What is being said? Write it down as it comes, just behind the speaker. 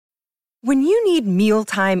When you need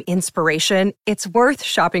mealtime inspiration, it's worth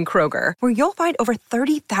shopping Kroger, where you'll find over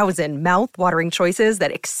 30,000 mouth-watering choices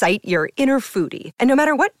that excite your inner foodie. And no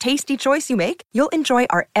matter what tasty choice you make, you'll enjoy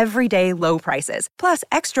our everyday low prices, plus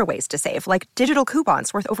extra ways to save, like digital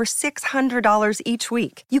coupons worth over $600 each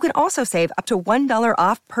week. You can also save up to $1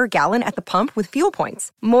 off per gallon at the pump with fuel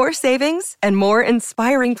points. More savings and more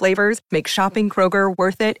inspiring flavors make shopping Kroger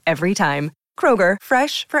worth it every time. Kroger,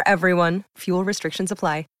 fresh for everyone. Fuel restrictions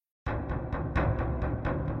apply.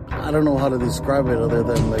 I don't know how to describe it other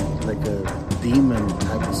than like a demon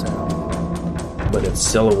type of sound. But it's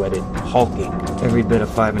silhouetted, hulking, every bit of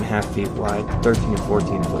 5.5 feet wide, 13 to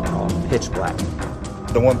 14 foot tall, pitch black.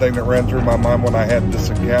 The one thing that ran through my mind when I had this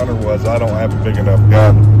encounter was I don't have a big enough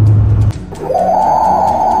gun.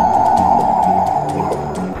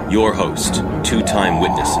 Your host, two-time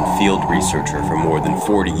witness and field researcher for more than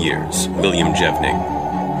 40 years, William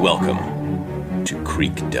Jevning. Welcome to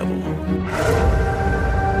Creek Devil.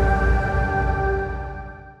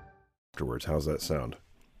 Afterwards, how's that sound?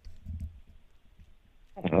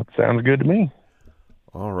 That sounds good to me.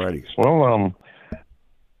 All righty. Well,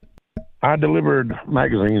 I delivered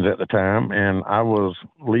magazines at the time, and I was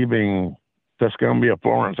leaving Tuscumbia,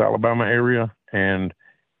 Florence, Alabama area, and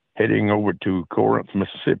heading over to Corinth,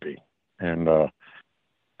 Mississippi. And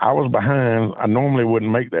I was behind. I normally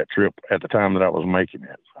wouldn't make that trip at the time that I was making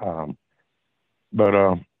it.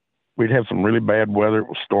 But we'd had some really bad weather. It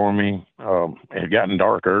was stormy. It had gotten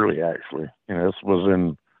dark early, actually. You know, this was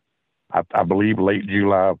in, I believe, late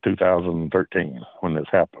July of 2013 when this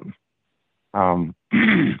happened.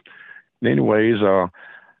 Anyways,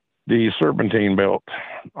 the serpentine belt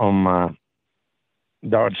on my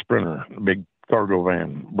Dodge Sprinter, the big cargo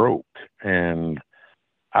van, broke. And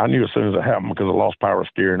I knew as soon as it happened because I lost power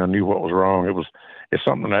steering. I knew what was wrong. It's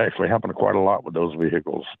something that actually happened quite a lot with those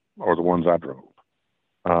vehicles, or the ones I drove.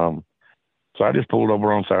 So I just pulled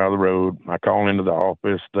over on the side of the road. I called into the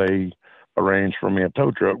office. They arranged for me a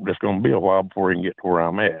tow truck. It's going to be a while before we can get to where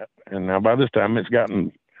I'm at. And now by this time, it's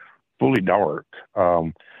gotten fully dark.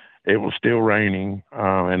 It was still raining,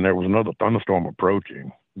 and there was another thunderstorm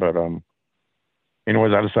approaching. But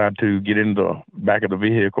anyways, I decided to get in the back of the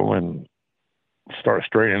vehicle and start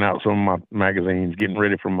straightening out some of my magazines, getting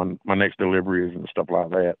ready for my next deliveries and stuff like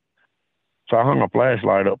that. So I hung a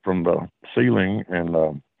flashlight up from the ceiling, and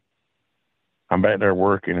I'm back there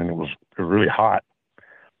working, and it was really hot.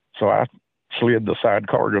 So I slid the side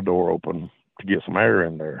cargo door open to get some air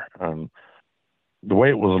in there. The way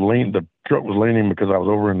it was the truck was leaning because I was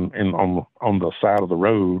over on the side of the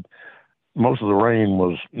road. Most of the rain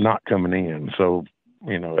was not coming in, so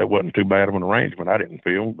you know it wasn't too bad of an arrangement. I didn't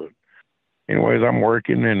feel, but anyways, I'm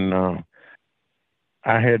working, and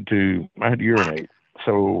I had to urinate.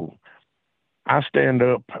 So I stand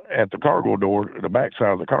up at the cargo door, the back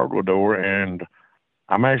side of the cargo door, and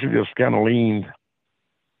I'm actually just kind of leaned,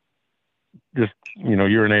 just, you know,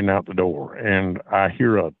 urinating out the door. And I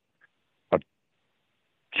hear a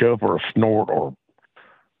chuff or a snort, or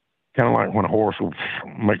kind of like when a horse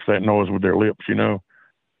makes that noise with their lips, you know.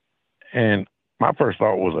 And my first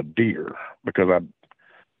thought was a deer, because I'd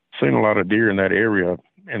seen a lot of deer in that area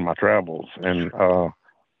in my travels. And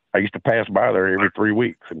I used to pass by there every 3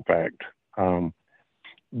 weeks, in fact.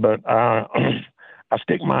 But I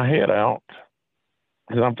stick my head out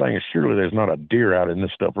because I'm thinking, surely there's not a deer out in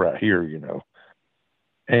this stuff right here, you know.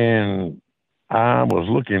 And I was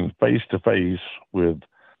looking face to face with,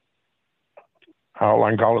 all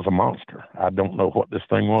I can call it, a monster. I don't know what this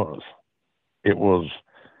thing was. It was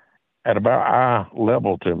at about eye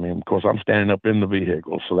level to me. Of course, I'm standing up in the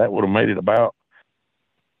vehicle, so that would have made it about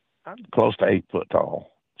close to 8 foot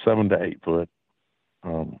tall, 7 to 8 foot.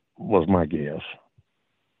 Was my guess.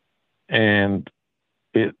 And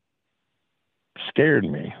it scared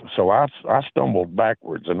me. So I stumbled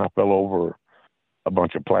backwards, and I fell over a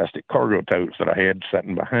bunch of plastic cargo totes that I had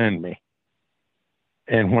sitting behind me.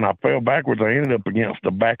 And when I fell backwards, I ended up against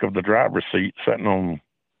the back of the driver's seat, sitting on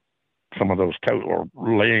some of those totes, or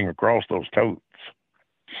laying across those totes.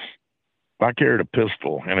 I carried a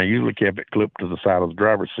pistol, and I usually kept it clipped to the side of the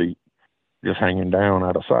driver's seat, just hanging down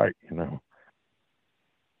out of sight, you know.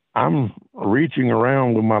 I'm reaching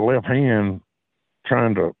around with my left hand,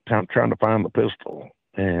 trying to find the pistol,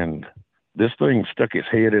 and this thing stuck its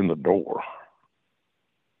head in the door.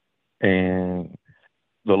 And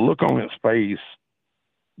the look on its face,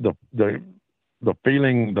 the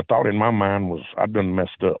feeling, the thought in my mind was, I've done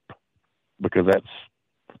messed up, because that's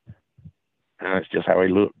just how he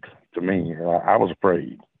looked to me. I was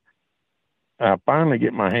afraid. I finally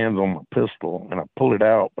get my hands on my pistol, and I pull it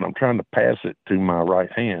out, but I'm trying to pass it to my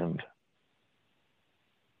right hand.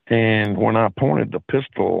 And when I pointed the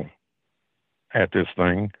pistol at this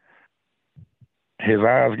thing. His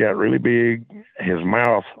eyes got really big. His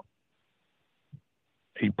mouth,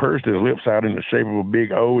 he pursed his lips out in the shape of a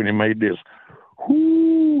big O, and he made this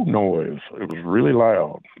whoo noise. It was really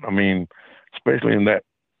loud. I mean, especially in that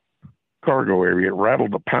cargo area, it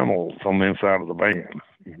rattled the panels on the inside of the van,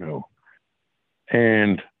 you know.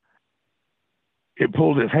 And it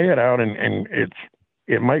pulls its head out, and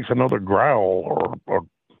it makes another growl, or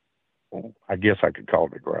I guess I could call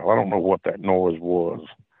it a growl. I don't know what that noise was,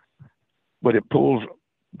 but it pulls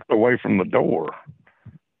away from the door.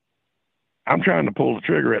 I'm trying to pull the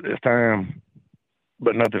trigger at this time,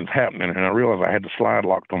 but nothing's happening, and I realized I had the slide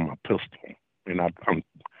locked on my pistol, and I'm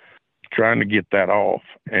trying to get that off.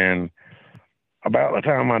 And about the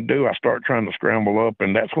time I do, I start trying to scramble up,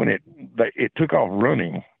 and that's when it took off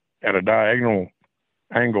running at a diagonal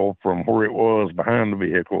angle from where it was behind the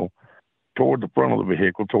vehicle toward the front of the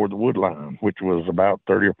vehicle, toward the wood line, which was about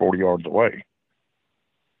 30 or 40 yards away.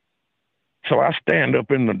 So I stand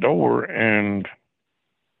up in the door, and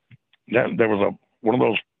there was one of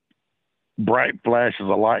those bright flashes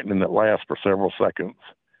of lightning that lasts for several seconds.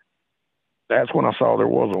 That's when I saw there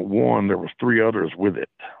wasn't one, there was three others with it.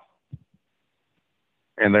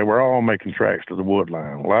 And they were all making tracks to the wood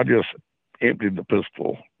line. Well, I just emptied the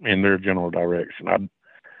pistol in their general direction.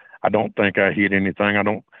 I don't think I hit anything.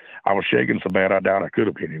 I was shaking so bad I doubt I could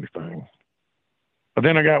have hit anything. But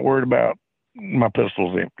then I got worried about my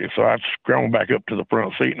pistol's empty. So I scrambled back up to the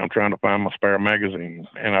front seat, and I'm trying to find my spare magazine.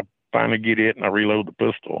 And I finally get it, and I reload the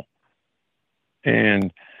pistol.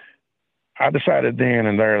 And I decided then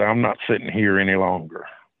and there that I'm not sitting here any longer.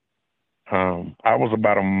 I was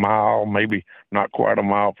about a mile, maybe not quite a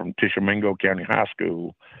mile from Tishomingo County High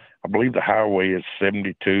School. I believe the highway is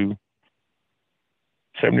 71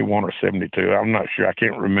 or 72. I'm not sure. I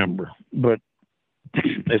can't remember. But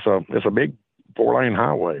it's a big 4-lane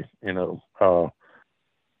highway, you know. But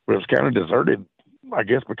it's kind of deserted, I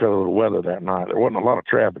guess, because of the weather that night. There wasn't a lot of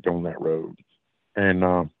traffic on that road. And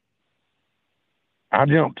I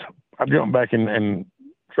jumped back and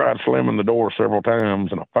tried slamming the door several times,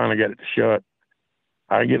 and I finally got it to shut.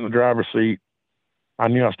 I get in the driver's seat. I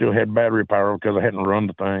knew I still had battery power because I hadn't run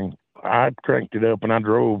the thing. I cranked it up, and I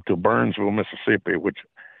drove to Burnsville, Mississippi, which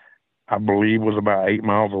I believe was about 8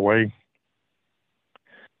 miles away.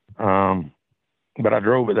 But I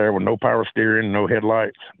drove it there with no power steering, no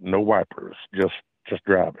headlights, no wipers, just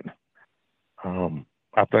driving.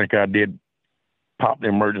 I think I did pop the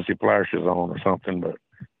emergency flashes on or something, but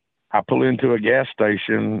I pull into a gas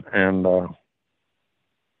station, and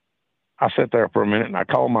I sat there for a minute, and I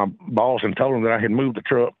called my boss and told him that I had moved the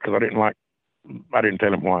truck because I didn't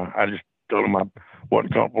tell him why. I just told him I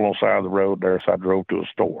wasn't comfortable on the side of the road there, so I drove to a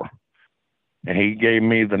store. And he gave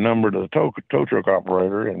me the number to the tow truck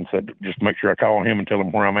operator and said, just make sure I call him and tell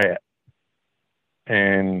him where I'm at.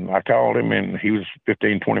 And I called him, and he was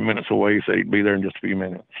 15, 20 minutes away. He said he'd be there in just a few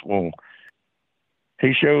minutes. Well,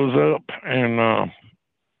 he shows up, and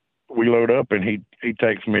we load up, and he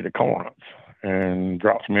takes me to Corinth and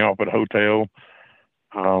drops me off at a hotel,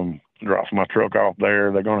 drops my truck off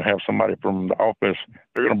there. They're going to have somebody from the office.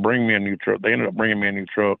 They're going to bring me a new truck. They ended up bringing me a new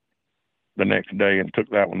truck the next day and took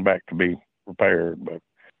that one back to be repaired. But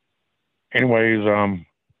anyways,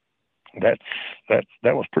 that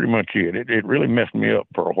was pretty much it. It really messed me up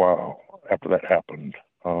for a while after that happened.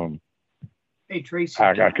 Hey, Tracy,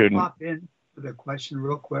 I couldn't pop in with a question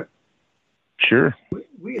real quick. Sure.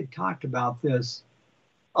 We had talked about this.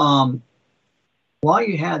 While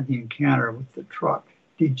you had the encounter with the truck,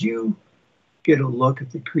 did you get a look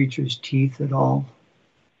at the creature's teeth at all?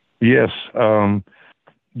 Yes.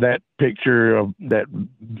 That picture of that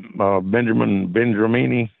Benjamin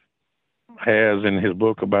Benjamini has in his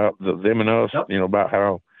book about them and us, yep. You know, about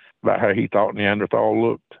how he thought Neanderthal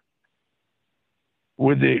looked.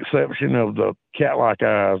 With the exception of the cat-like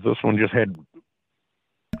eyes, this one just had,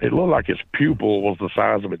 it looked like its pupil was the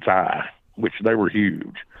size of its eye, which they were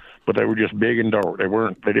huge, but they were just big and dark.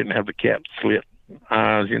 They didn't have the cat slit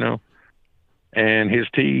eyes, you know. And his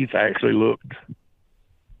teeth actually looked,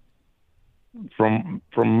 from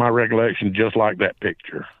my recollection, just like that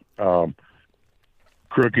picture.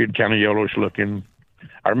 Crooked, kind of yellowish looking.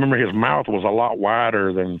 I remember his mouth was a lot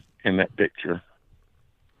wider than in that picture.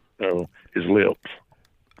 So his lips.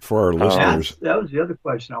 For our listeners, that was the other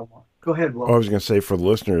question I want. Go ahead, Will. I was going to say, for the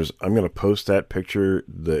listeners, I'm going to post that picture.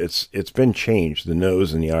 It's been changed. The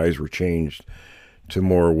nose and the eyes were changed to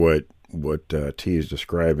more what T is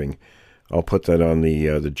describing. I'll put that on the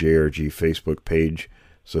JRG Facebook page.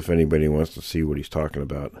 So if anybody wants to see what he's talking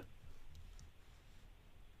about.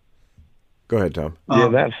 Go ahead, Tom. Yeah,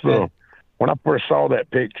 that's when I first saw that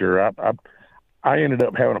picture, I ended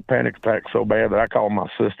up having a panic attack so bad that I called my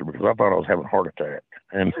sister because I thought I was having a heart attack.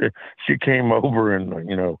 And she came over and,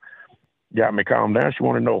 got me calmed down. She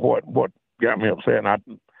wanted to know what got me upset.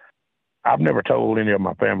 And I've never told any of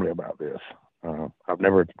my family about this.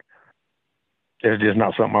 It's just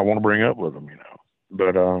not something I want to bring up with them,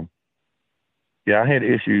 But, I had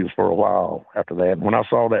issues for a while after that. When I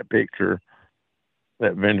saw that picture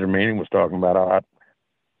that Venger Meaning was talking about,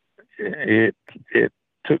 it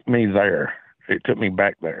took me there. It took me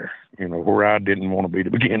back there, where I didn't want to be to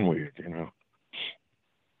begin with,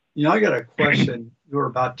 I got a question. You're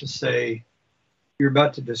about to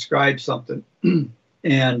describe something,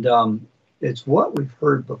 and it's what we've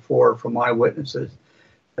heard before from eyewitnesses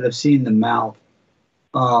that have seen the mouth.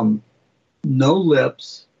 No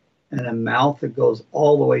lips and a mouth that goes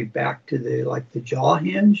all the way back to the jaw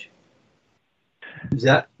hinge. Is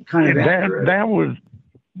that kind of accurate? That was,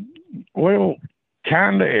 well,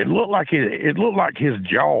 kind of. It looked like his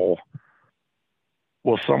jaw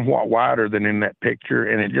was somewhat wider than in that picture,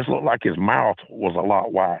 and it just looked like his mouth was a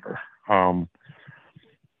lot wider. I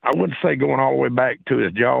wouldn't say going all the way back to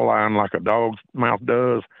his jawline like a dog's mouth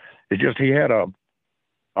does. It's just he had a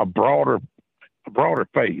broader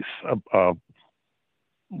face, a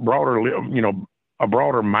broader lip, a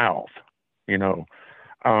broader mouth, and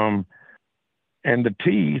the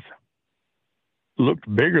teeth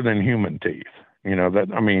looked bigger than human teeth. They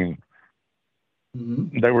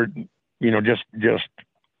were, just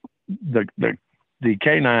the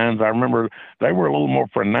canines. I remember they were a little more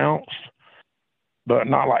pronounced, but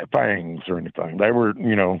not like fangs or anything. They were,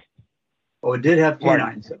 Oh, it did have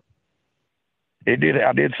canines. It did.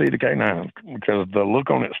 I did see the canines because the look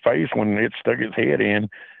on its face when it stuck its head in,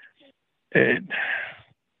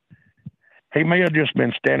 he may have just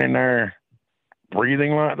been standing there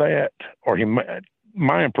breathing like that, or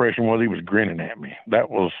my impression was he was grinning at me. That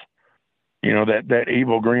was, that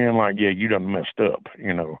evil grin, like, yeah, you done messed up,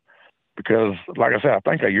 because like I said, I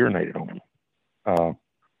think I urinated on him,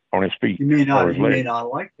 on his feet. You may not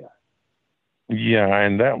like that. Yeah.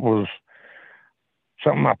 And that was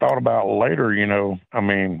something I thought about later,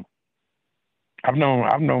 I've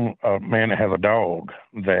known a man that has a dog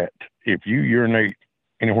that if you urinate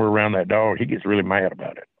anywhere around that dog, he gets really mad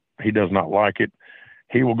about it. He does not like it.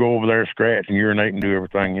 He will go over there, scratch and urinate and do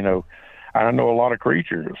everything, I know a lot of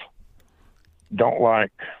creatures don't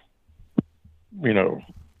like,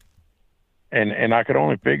 and I could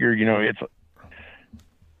only figure,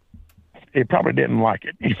 it probably didn't like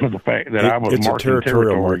it, the fact that I was it's marking a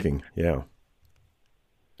territorial marking. Yeah.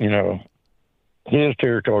 His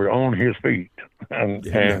territory on his feet. And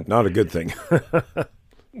not a good thing.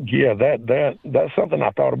 Yeah, that's something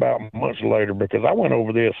I thought about much later because I went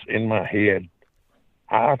over this in my head.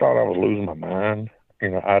 I thought I was losing my mind.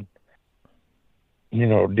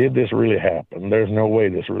 Did this really happen? There's no way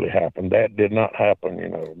this really happened. That did not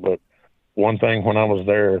happen, But one thing when I was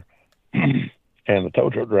there and the tow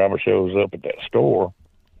truck driver shows up at that store,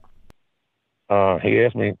 he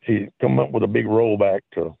asked me, he come up with a big rollback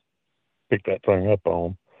to pick that thing up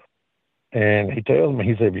on. And he tells me,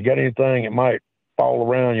 he said, if you got anything, it might fall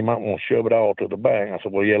around, you might want to shove it all to the back. I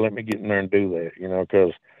said, well, yeah, let me get in there and do that,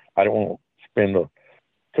 because I don't want to spend a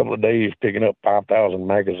couple of days picking up 5,000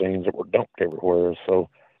 magazines that were dumped everywhere. So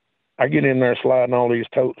I get in there sliding all these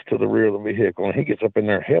totes to the rear of the vehicle, and he gets up in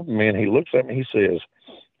there helping me, and he looks at me, he says,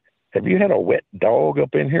 have you had a wet dog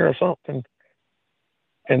up in here or something?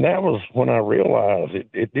 And that was when I realized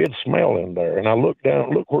it did smell in there. And I looked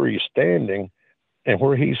down, look where he's standing, and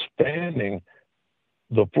where he's standing,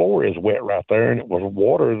 the floor is wet right there, and it was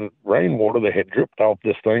rainwater that had dripped off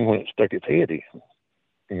this thing when it stuck its head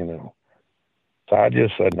in, So I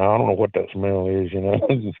just said, no, I don't know what that smell is,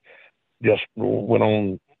 just went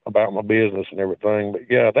on about my business and everything. But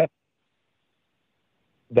yeah,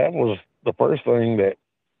 that was the first thing that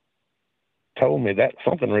told me that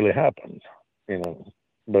something really happened,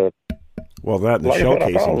 But well, that and the like shell I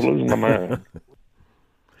said, casings. I thought I was losing my mind.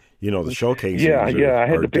 The shell casings. Yeah, I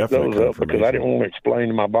had are to pick those up because I didn't confirmation. want to explain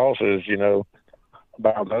to my bosses,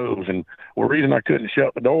 about those. And the reason I couldn't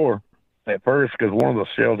shut the door at first because one of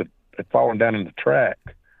the shells had fallen down in the track,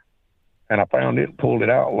 and I found it and pulled it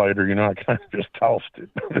out later. I kind of just tossed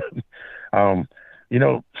it.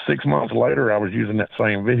 6 months later, I was using that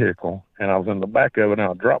same vehicle, and I was in the back of it, and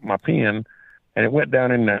I dropped my pen, and it went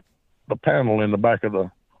down in the panel in the back of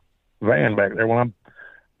the van back there. When I'm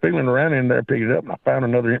feeling around in there, picked it up, and I found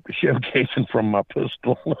another empty shell casing from my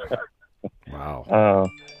pistol. Wow.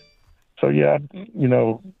 So yeah,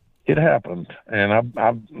 it happened, and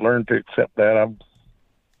I've learned to accept that. I've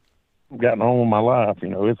gotten on with my life.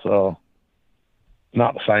 It's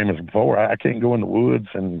not the same as before. I can't go in the woods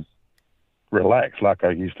and relax like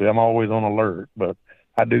I used to. I'm always on alert, but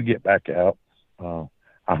I do get back out. I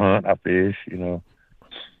hunt, I fish,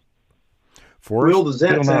 Forrest, Will, does that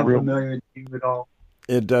Still not sound real. familiar to you at all?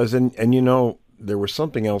 it does, and there was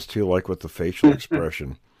something else too, like with the facial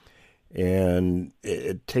expression, and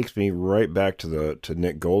it takes me right back to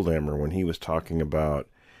Nick Goldhammer when he was talking about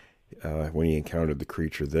when he encountered the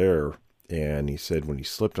creature there, and he said when he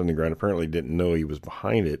slipped on the ground, apparently didn't know he was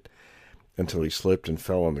behind it until he slipped and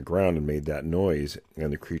fell on the ground and made that noise,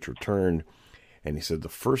 and the creature turned, and he said the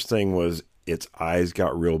first thing was its eyes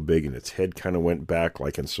got real big and its head kind of went back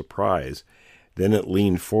like in surprise. Then it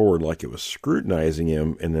leaned forward like it was scrutinizing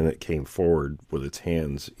him, and then it came forward with its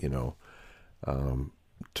hands,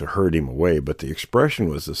 to herd him away. But the expression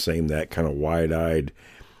was the same, that kind of wide-eyed,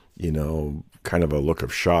 kind of a look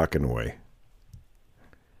of shock in a way.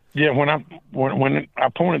 Yeah, when I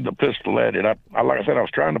pointed the pistol at it, I like I said, I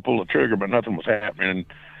was trying to pull the trigger, but nothing was happening,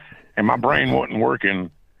 and my brain wasn't working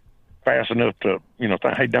fast enough to, think,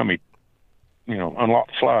 hey, dummy, unlock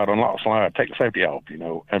the slide, take the safety off,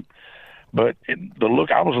 But the look,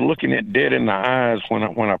 I was looking it dead in the eyes when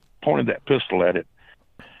I pointed that pistol at it,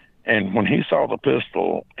 and when he saw the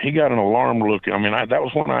pistol, he got an alarm look. I mean, that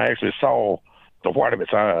was when I actually saw the white of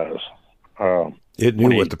its eyes. It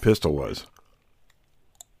knew what the pistol was.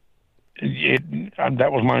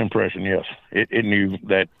 That was my impression. Yes, it knew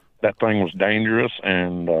that thing was dangerous,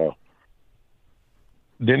 and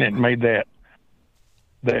then it made that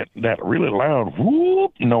really loud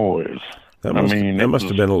whoop noise. That must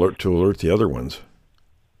have been to alert the other ones.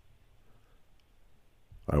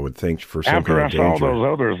 I would think for some after kind I of danger. saw those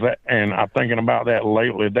others, and I'm thinking about that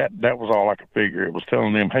lately. That was all I could figure. It was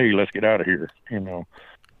telling them, "Hey, let's get out of here,"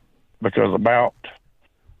 because about,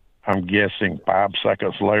 I'm guessing 5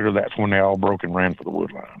 seconds later, that's when they all broke and ran for the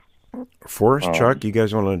wood line. Forrest, Chuck, you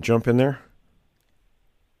guys want to jump in there?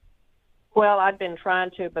 Well, I'd been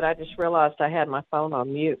trying to, but I just realized I had my phone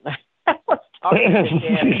on mute. I was talking to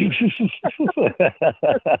Daddy.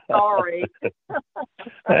 Sorry.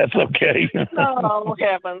 That's okay. Oh,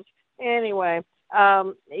 heavens. Anyway,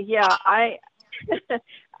 yeah, I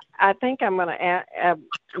think I'm going to add,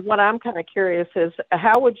 what I'm kind of curious is,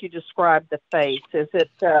 how would you describe the face?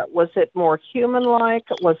 Was it more human-like?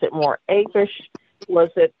 Was it more apish? Was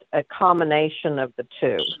it a combination of the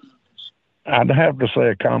two? I'd have to say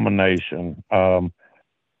a combination.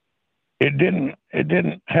 It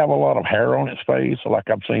didn't have a lot of hair on its face, like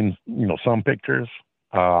I've seen, some pictures.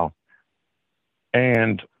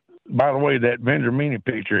 And by the way, that Vendramini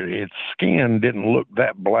picture, its skin didn't look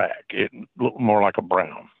that black. It looked more like a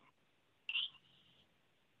brown.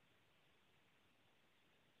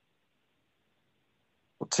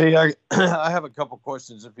 Well, T, I have a couple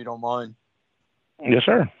questions if you don't mind. Yes,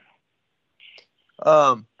 sir.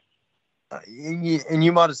 And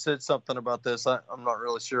you might have said something about this. I'm not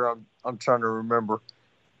really sure. I'm trying to remember.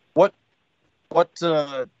 What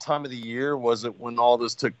time of the year was it when all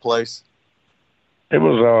this took place? It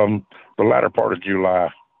was the latter part of July,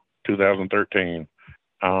 2013.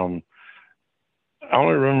 I only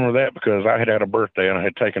remember that because I had a birthday and I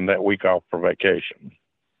had taken that week off for vacation,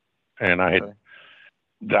 and I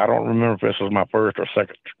don't remember if this was my first or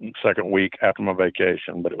second week after my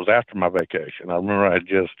vacation, but it was after my vacation. I remember I had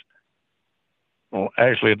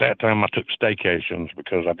actually at that time I took staycations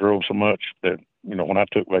because I drove so much that, when I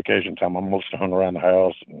took vacation time, I mostly hung around the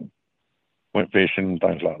house and went fishing and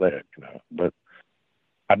things like that, But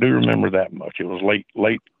I do remember that much. It was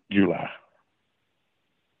late July.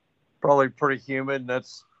 Probably pretty humid.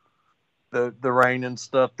 That's the rain and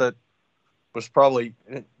stuff. That was probably,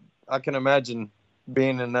 I can imagine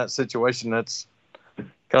being in that situation. That's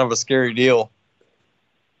kind of a scary deal.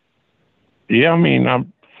 Yeah, I mean,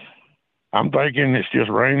 I'm thinking it's just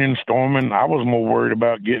raining, storming. I was more worried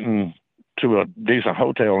about getting to a decent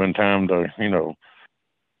hotel in time to,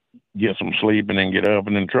 get some sleep and then get up,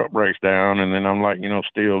 and then the truck breaks down. And then I'm like,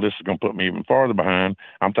 still, this is going to put me even farther behind.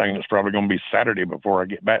 I'm thinking it's probably going to be Saturday before I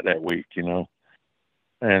get back that week,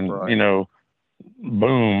 And, right.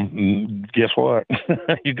 Boom, guess what?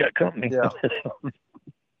 You got company. Yeah.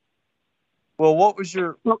 Well, what was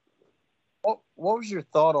your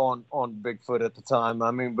thought on Bigfoot at the time?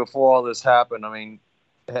 I mean, before all this happened,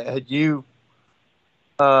 had you,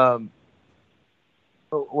 were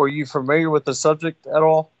you familiar with the subject at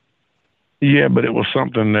all? Yeah, but it was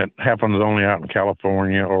something that happens only out in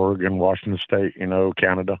California, Oregon, Washington State,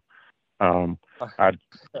 Canada. I'd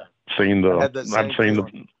seen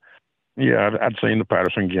I'd seen the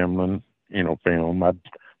Patterson Gimlin, film.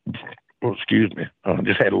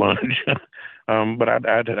 Just had lunch. But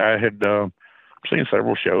I had seen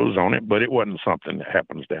several shows on it, but it wasn't something that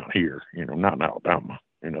happens down here, not in Alabama.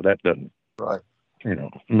 That doesn't. Right.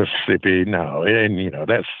 Mississippi. No, and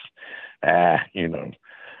that's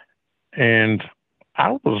and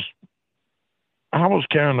I was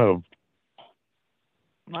kind of,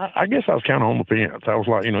 I guess I was kind of on the fence. I was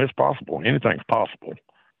like, it's possible. Anything's possible.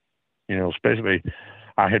 Especially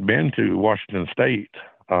I had been to Washington State.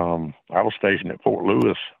 I was stationed at Fort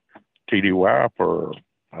Lewis, TDY, for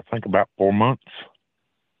I think about 4 months.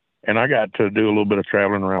 And I got to do a little bit of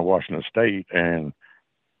traveling around Washington State, and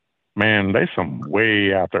man, there's some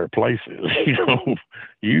way out there places.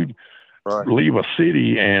 You Right. leave a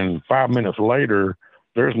city, and 5 minutes later,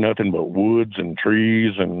 there's nothing but woods and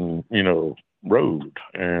trees and road.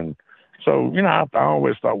 And so I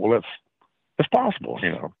always thought, well, it's possible,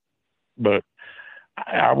 but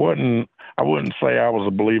I wouldn't say I was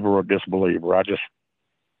a believer or disbeliever. I just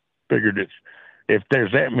figured if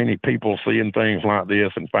there's that many people seeing things like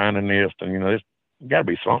this and finding this, then there's got to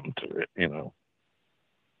be something to it.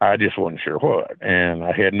 I just wasn't sure what, and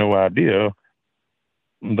I had no idea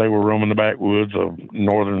they were roaming the backwoods of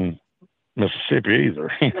northern Mississippi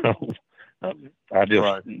either. I just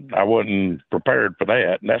Right. I wasn't prepared for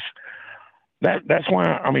that. And that's why,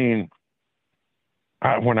 I mean,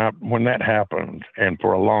 when that happened, and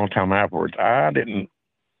for a long time afterwards, I didn't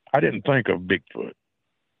think of Bigfoot.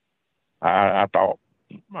 I thought,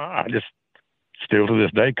 I just still to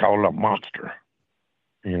this day call it a monster.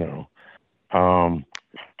 It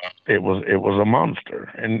was a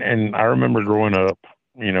monster, and I remember growing up,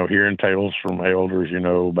 hearing tales from elders,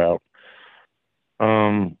 about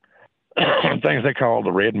things they call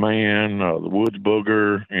the red man, the woods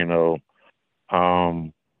booger,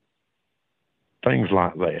 things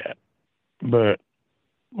like that. But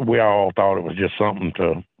we all thought it was just something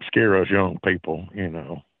to scare us young people.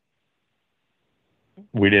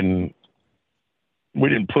 We didn't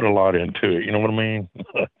put a lot into it. You know what I mean?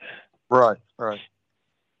 Right. Right.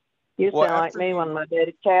 You Well, sound like after me when my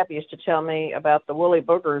daddy Cap used to tell me about the woolly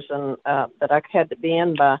boogers, and that I had to be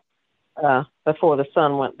in by before the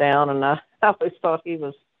sun went down, and I always thought he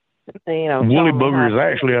was, Woolly telling me booger how is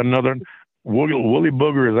actually another. Woolly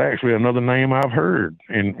booger is actually another name I've heard,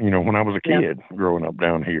 and when I was a kid growing up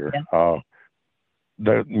down here. I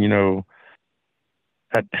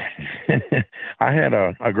had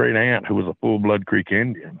a great aunt who was a full-blood Creek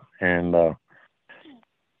Indian, and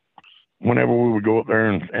whenever we would go up there,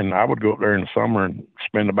 and I would go up there in the summer and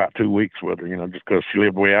spend about 2 weeks with her, just because she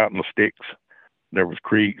lived way out in the sticks. There was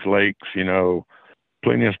creeks, lakes,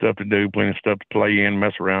 plenty of stuff to do, plenty of stuff to play in,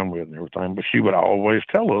 mess around with and everything. But she would always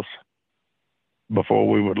tell us before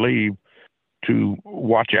we would leave to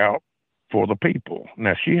watch out for the people.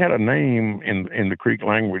 Now, she had a name in the Creek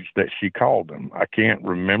language that she called them. I can't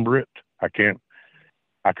remember it. I couldn't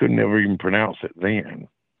ever even pronounce it then.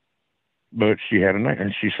 But she had a name,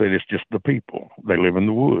 and she said, it's just the people. They live in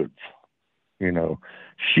the woods.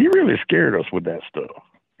 She really scared us with that stuff.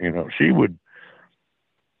 She would,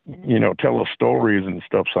 tell us stories and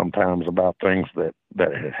stuff sometimes about things that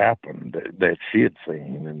had happened that she had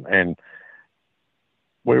seen. And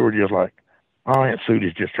we were just like, oh, Aunt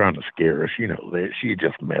Sudie's just trying to scare us, that she's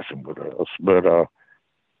just messing with us. But, I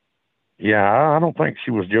don't think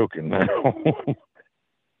she was joking now.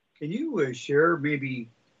 Can you share maybe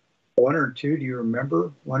one or two? Do you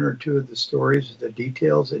remember one or two of the stories, the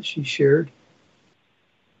details that she shared?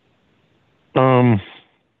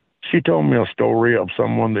 She told me a story of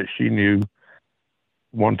someone that she knew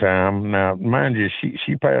one time. Now, mind you,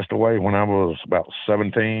 she passed away when I was about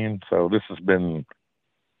 17, so this has been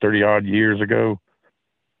 30 odd years ago.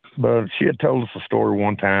 But she had told us a story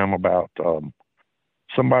one time about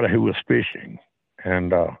somebody who was fishing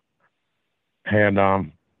and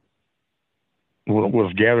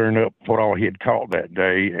was gathering up what all he had caught that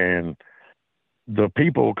day, and the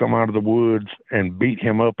people come out of the woods and beat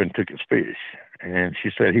him up and took his fish. And she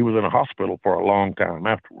said he was in a hospital for a long time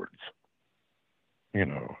afterwards,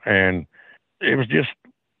 and it was just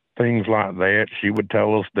things like that. She would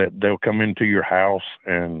tell us that they'll come into your house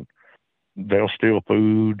and they'll steal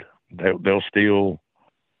food. They'll steal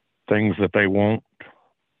things that they want,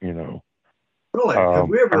 Really? Have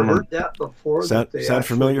we ever heard that before? Sound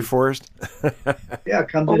familiar, Forrest? Yeah,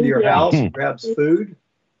 comes into your house and grabs food.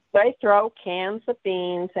 They throw cans of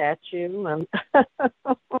beans at you, and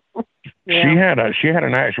She had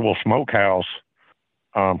an actual smokehouse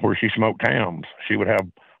where she smoked hams. She would have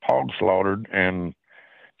hogs slaughtered, and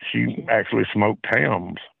she actually smoked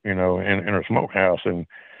hams, in her smokehouse. And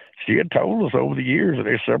she had told us over the years that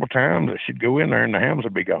there's several times that she'd go in there and the hams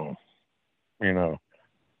would be gone.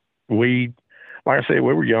 We, like I said,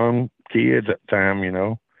 we were young kids at the time.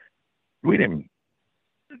 We didn't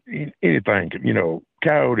anything,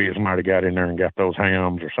 coyotes might have got in there and got those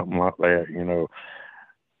hams or something like that,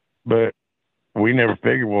 but we never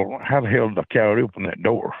figured, well, how the hell did the coyote open that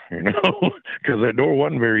door, because that door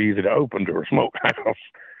wasn't very easy to open to her smokehouse.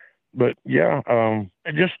 But yeah,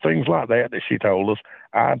 just things like that she told us.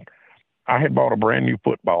 I had bought a brand new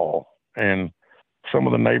football, and some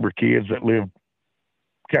of the neighbor kids that lived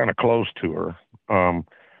kind of close to her,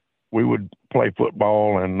 we would play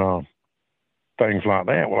football and things like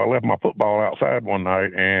that. Well, I left my football outside one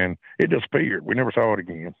night, and it disappeared. We never saw it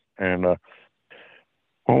again. And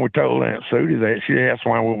when we told Aunt Sudie that, she asked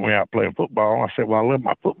why weren't we out playing football. I said, well, I left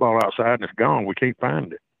my football outside, and it's gone. We can't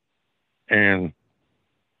find it. And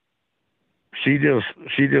she just,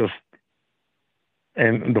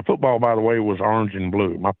 and the football, by the way, was orange and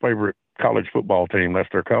blue. My favorite college football team, that's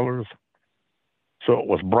their colors. So it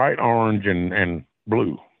was bright orange and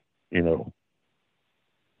blue,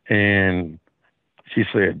 And she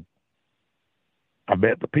said, I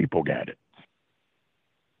bet the people got it.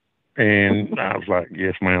 And I was like,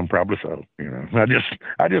 yes, ma'am, probably so. I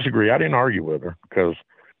disagree. I didn't argue with her because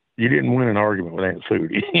you didn't win an argument with Aunt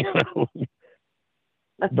Sudie,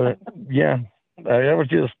 But yeah, that was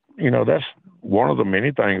just, that's one of the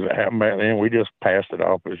many things that happened back then. We just passed it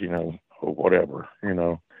off as, whatever,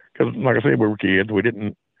 because like I said, we were kids. We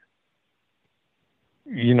didn't,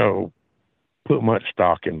 put much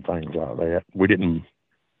stock in things like that. We didn't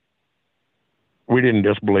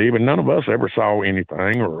disbelieve, and none of us ever saw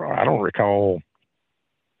anything, or I don't recall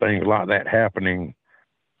things like that happening,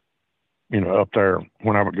 up there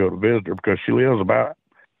when I would go to visit her, because she lived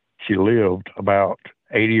about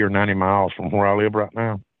 80 or 90 miles from where I live right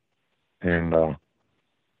now. And I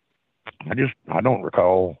don't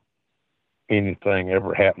recall anything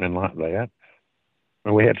ever happening like that.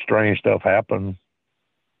 And we had strange stuff happen,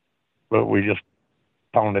 but we just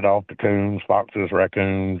pawned it off to coons, foxes,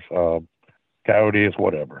 raccoons, coyotes,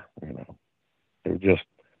 whatever, It was just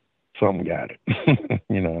something got it,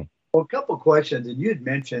 Well, a couple of questions, and you had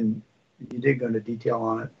mentioned, you did go into detail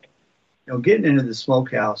on it. Getting into the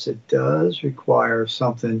smokehouse, it does require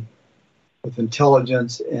something with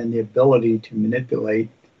intelligence and the ability to manipulate.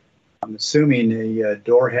 I'm assuming a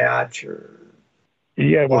door hatch or.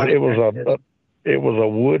 Yeah, it was a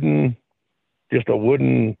wooden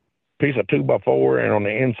piece of 2x4, and on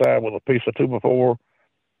the inside was a piece of 2x4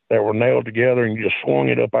 that were nailed together, and you just swung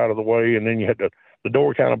it up out of the way, and then you had the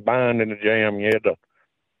door kind of bind in the jam. You had to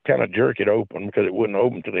kind of jerk it open because it wouldn't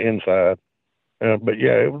open to the inside. But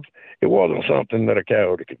yeah, it wasn't something that a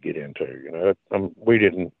coyote could get into. We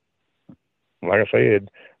didn't, like I said,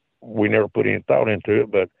 we never put any thought into it.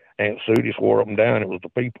 But Aunt Sudie swore up and down it was the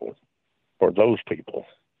people, or those people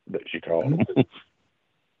that she called them.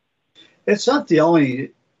 It's not the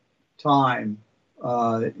only time,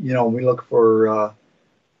 we look for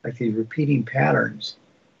like these repeating patterns.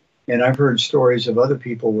 And I've heard stories of other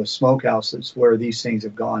people with smokehouses where these things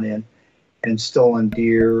have gone in and stolen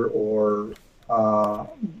deer or I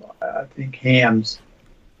think hams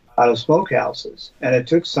out of smokehouses. And it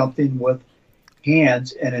took something with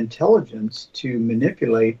hands and intelligence to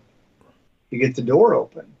manipulate to get the door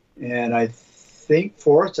open. And I think,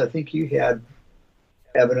 Forrest, you had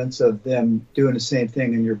evidence of them doing the same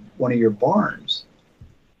thing in one of your barns.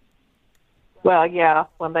 Well, yeah,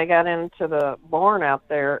 when they got into the barn out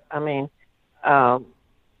there, I mean,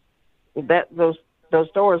 those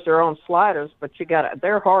doors, they're on sliders, but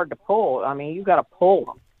they're hard to pull. I mean, you got to pull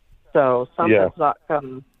them. So something's not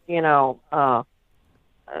come,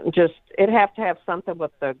 just it'd have to have something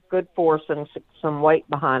with the good force and some weight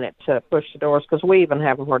behind it to push the doors, because we even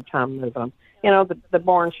have a hard time moving them. The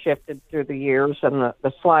barn shifted through the years, and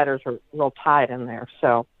the sliders are real tight in there.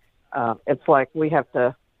 So it's like we have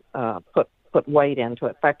to put weight into it.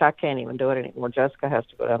 In fact, I can't even do it anymore. Jessica has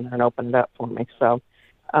to go down there and open it up for me. So,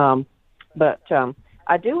 but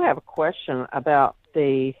I do have a question about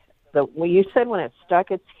well, you said when it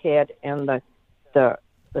stuck its head in the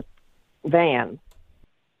van,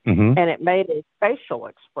 mm-hmm. and it made a facial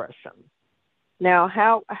expression. Now,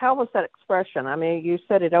 how was that expression? I mean, you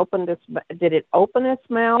said did it open its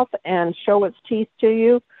mouth and show its teeth to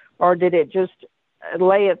you, or did it just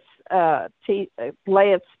lay its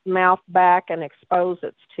mouth back and expose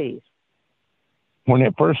its teeth? When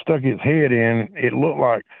it first stuck its head in, it looked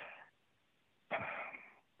like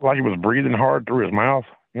it was breathing hard through his mouth,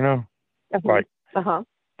 like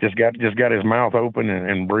just got his mouth open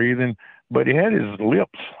and breathing, but he had his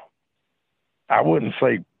lips, I wouldn't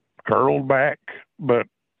say curled back, but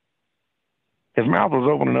his mouth was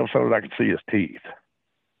open enough so that I could see his teeth.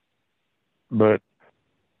 But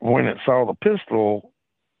when it saw the pistol,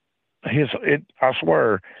 I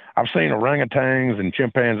swear, I've seen orangutans and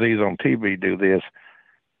chimpanzees on TV do this,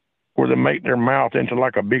 where they make their mouth into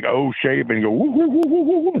like a big O shape and go woo, woo, woo, woo,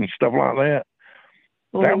 woo, and stuff like that.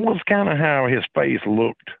 That was kind of how his face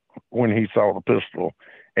looked when he saw the pistol,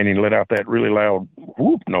 and he let out that really loud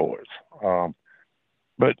whoop noise.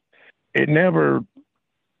 But it didn't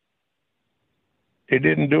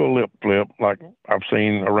do a lip flip like I've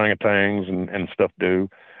seen orangutans and stuff do.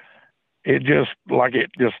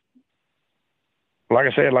 Like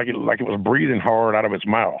I said, like it was breathing hard out of its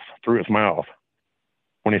mouth, through its mouth,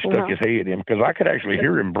 when he stuck his head in, because I could actually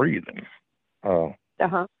hear him breathing. You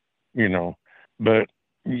know, but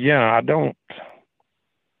yeah, I don't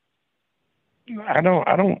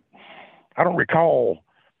recall,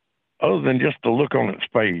 other than just the look on its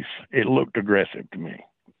face. It looked aggressive to me,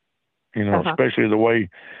 you know, especially the way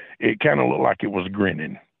it kind of looked like it was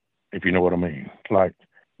grinning, if you know what I mean. Like,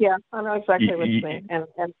 yeah, I know exactly what you mean. And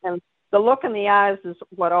the look in the eyes is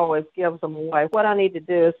what always gives them away. What I need to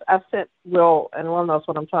do is, I've sent Will, and Will knows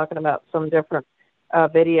what I'm talking about, some different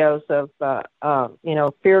videos of,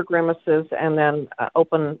 fear grimaces, and then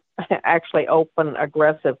open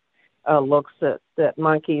aggressive looks that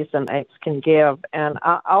monkeys and apes can give. And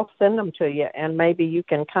I'll send them to you, and maybe you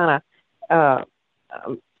can kind of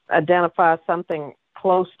identify something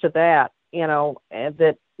close to that, you know,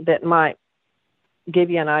 that might give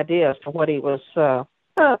you an idea as to what he was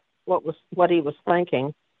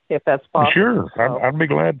thinking, if that's possible. Sure, So, I'd be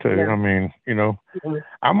glad to. Yeah. I mean, you know,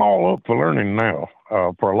 I'm all up for learning now.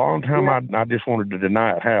 For a long time, I just wanted to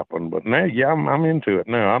deny it happened, but now, I'm into it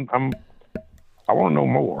now. I want to know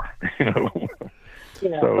more. You know.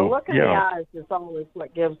 Yeah, So, the look in the eyes is always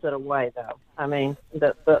what gives it away, though. I mean,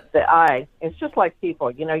 the eye, it's just like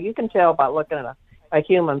people. You know, you can tell by looking at a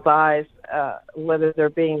human's eyes whether they're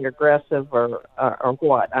being aggressive or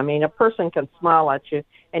what. I mean, a person can smile at you,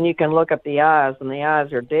 and you can look at the eyes, and the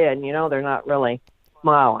eyes are dead, and you know they're not really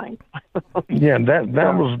smiling. Yeah, that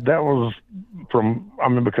was from, I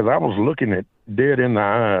mean, because I was looking at dead in the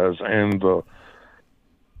eyes, and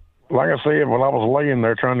like I said, while I was laying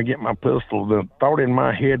there trying to get my pistol, the thought in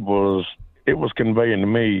my head was, it was conveying to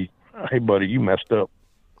me, hey, buddy, you messed up.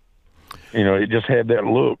 You know, it just had that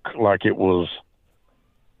look like it was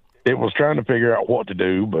trying to figure out what to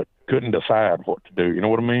do, but couldn't decide what to do. You know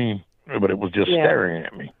what I mean? But it was just staring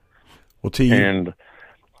at me. Well, T, and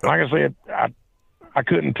like I said, I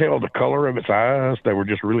couldn't tell the color of its eyes. They were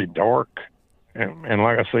just really dark. And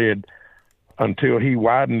like I said, until he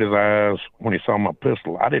widened his eyes when he saw my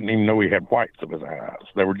pistol, I didn't even know he had whites of his eyes.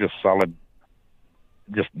 They were just solid,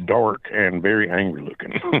 just dark and very angry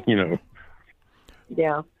looking, you know.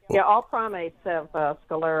 Yeah. Yeah, all primates have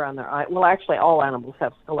sclera in their eye. Well, actually, all animals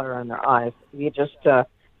have sclera in their eyes. You just the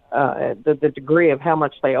degree of how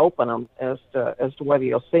much they open them as to whether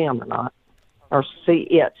you'll see them or not, or see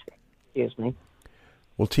it. Excuse me.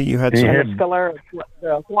 Well, T, you had some. The sclera,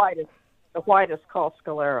 the white is called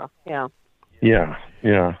sclera. Yeah. Yeah,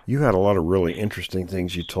 yeah. You had a lot of really interesting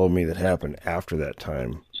things you told me that happened after that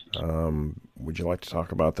time. Would you like to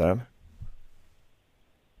talk about that?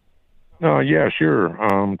 Yeah, sure.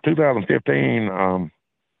 2015,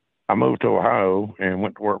 I moved to Ohio and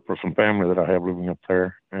went to work for some family that I have living up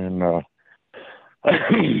there. And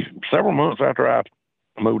several months after I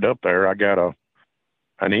moved up there, I got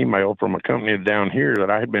an email from a company down here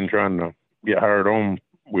that I had been trying to get hired on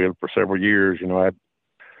with for several years. You know, I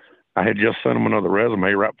had just sent them another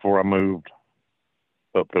resume right before I moved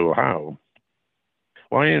up to Ohio.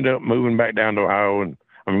 Well, I ended up moving back down to Ohio, and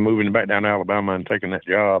moving back down to Alabama and taking that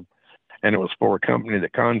job. And it was for a company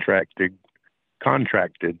that contracted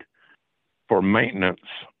for maintenance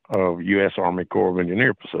of U.S. Army Corps of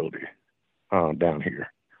Engineer facility down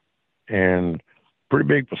here. And pretty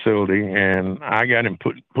big facility. And I got him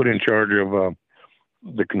put in charge of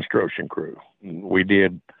the construction crew. We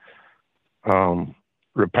did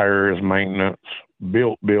repairs, maintenance,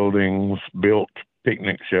 built buildings, built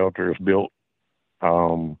picnic shelters, built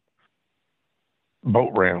boat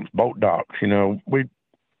ramps, boat docks. You know, we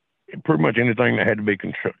pretty much anything that had to be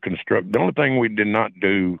constructed. The only thing we did not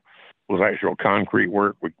do was actual concrete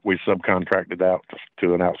work. We subcontracted out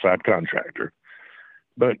to an outside contractor.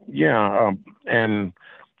 But yeah, and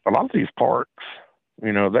a lot of these parks,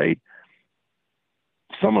 you know,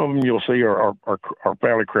 some of them you'll see are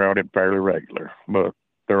fairly crowded, fairly regular, but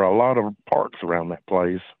there are a lot of parks around that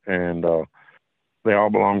place, and they all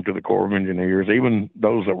belong to the Corps of Engineers. Even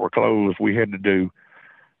those that were closed, we had to do,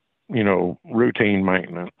 you know, routine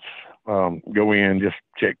maintenance, go in, just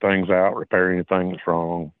check things out, repair anything that's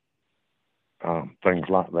wrong, things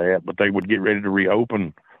like that. But they would get ready to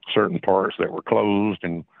reopen certain parts that were closed,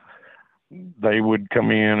 and they would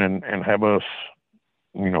come in and have us,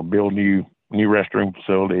 build new restroom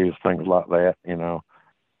facilities, things like that,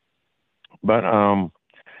 But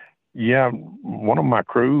yeah, one of my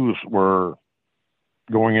crews were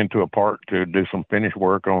going into a park to do some finish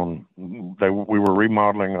work on. We were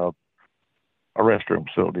remodeling a restroom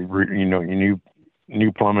facility.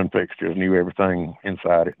 New plumbing fixtures, new everything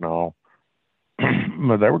inside it and all.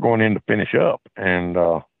 But they were going in to finish up, and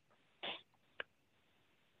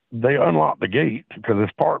they unlocked the gate because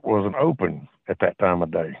this park wasn't open at that time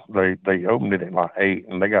of day. They opened it at like 8,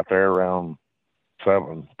 and they got there around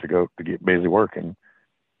 7 to get busy working.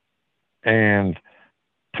 And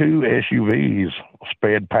 2 SUVs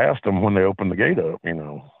sped past them when they opened the gate up, And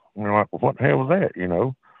they're like, well, what the hell was that,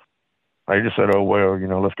 They just said, oh, well,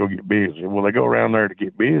 let's go get busy. Well, they go around there to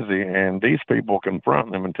get busy, and these people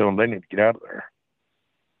confront them and tell them they need to get out of there.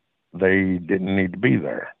 They didn't need to be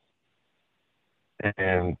there.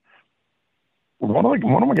 And one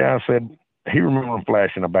of my guys said he remembered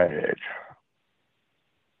flashing a badge.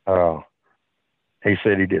 He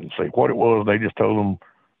said he didn't see what it was. They just told him.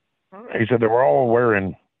 He said they were all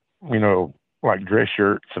wearing, like dress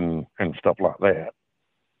shirts and stuff like that.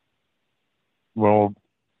 Well,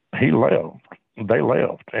 he left. They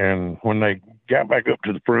left. And when they got back up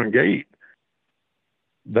to the front gate,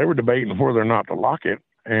 they were debating whether or not to lock it.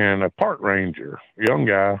 And a park ranger, young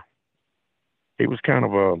guy, he was kind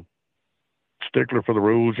of a stickler for the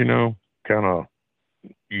rules, kind of,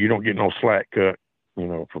 you don't get no slack cut,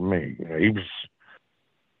 from me. He was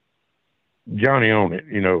Johnny on it,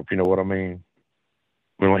 if you know what I mean.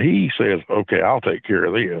 Well, he says, okay, I'll take care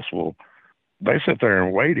of this. Well, they sit there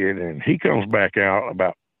and waited, and he comes back out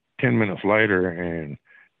about 10 minutes later, and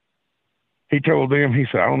he told them, he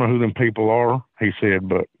said, I don't know who them people are. He said,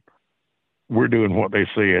 but we're doing what they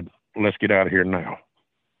said. Let's get out of here now.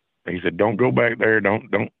 He said, don't go back there.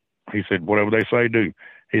 Don't. He said, whatever they say, do.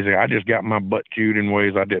 He said, I just got my butt chewed in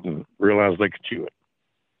ways I didn't realize they could chew it,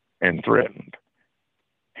 and threatened.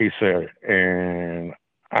 He said, and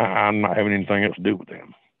I'm not having anything else to do with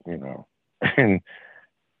them, And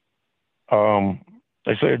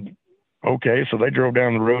they said, okay. So they drove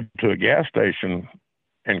down the road to a gas station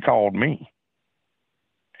and called me.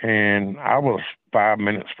 And I was 5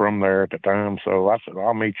 minutes from there at the time. So I said,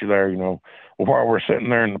 I'll meet you there, Well, while we're sitting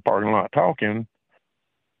there in the parking lot talking,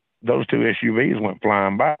 those 2 SUVs went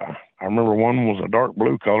flying by. I remember one was a dark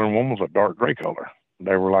blue color and one was a dark gray color.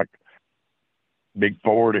 They were like big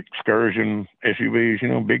Ford Excursion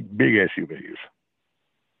SUVs, big SUVs.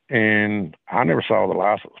 And I never saw the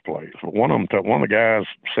license plates. But one of the guys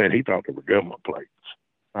said he thought they were government plates.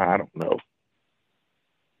 I don't know.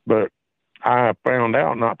 But I found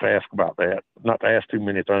out not to ask about that, not to ask too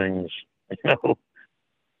many things,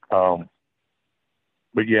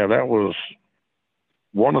 But yeah, that was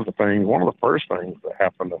one of the first things that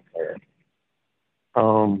happened up there.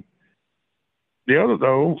 The other,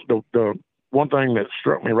 though, the one thing that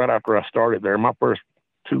struck me right after I started there, my first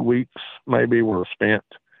 2 weeks maybe were spent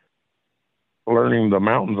learning the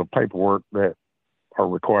mountains of paperwork that are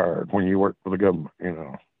required when you work for the government.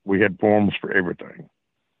 We had forms for everything.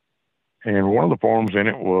 And one of the forms in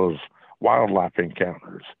it was wildlife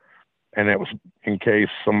encounters. And that was in case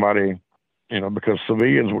somebody, because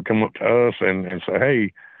civilians would come up to us and say,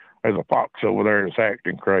 hey, there's a fox over there that's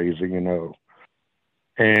acting crazy,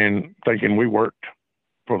 and thinking we worked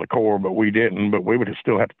for the Corps, but we didn't. But we would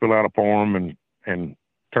still have to fill out a form and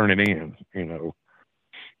turn it in,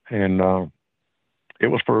 And it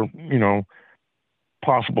was for,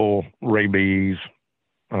 possible rabies,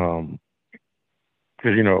 because,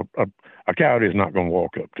 a coyote is not going to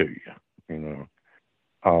walk up to you,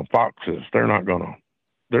 foxes, they're not going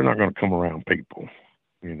to come around people,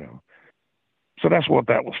 So that's what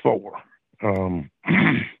that was for.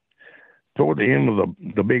 Toward the end of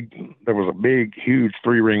there was a big, huge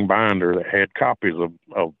 3-ring binder that had copies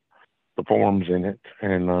of the forms in it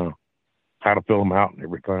and how to fill them out and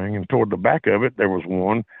everything. And toward the back of it, there was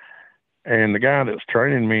one. And the guy that's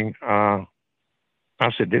training me, I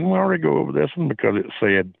said, didn't we already go over this one? Because it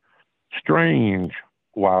said strange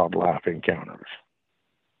wildlife encounters.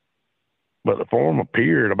 But the form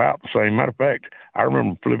appeared about the same. Matter of fact, I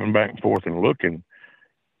remember flipping back and forth and looking.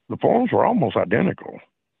 The forms were almost identical,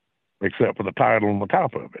 except for the title on the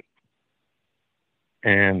top of it.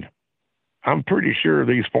 And I'm pretty sure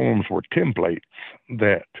these forms were templates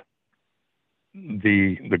that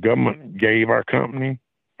the government gave our company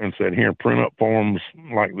and said, here, print up forms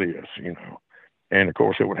like this, And of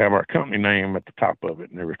course, it would have our company name at the top of it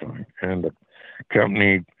and everything. And the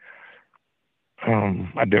company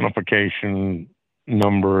identification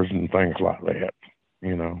numbers and things like that,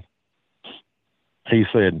 He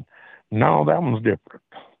said, No, that one's different.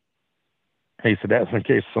 He said, that's in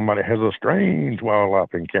case somebody has a strange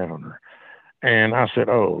wildlife encounter. And I said,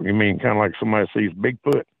 oh, you mean kind of like somebody sees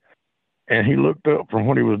Bigfoot? And he looked up from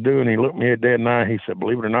what he was doing. He looked me dead in the eye. He said,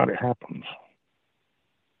 believe it or not, it happens.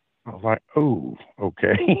 I was like, oh,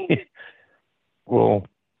 okay. Well,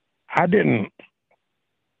 I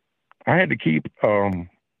had to keep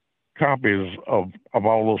copies of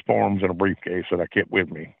all those forms in a briefcase that I kept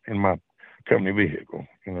with me in my company vehicle,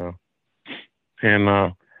 you know.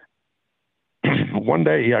 And one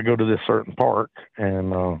day I go to this certain park,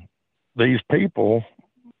 and these people,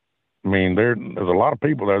 I mean, there's a lot of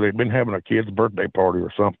people there. They've been having a kid's birthday party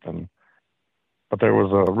or something, but there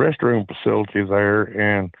was a restroom facility there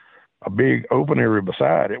and a big open area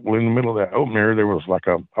beside it. Well, in the middle of that open area, there was like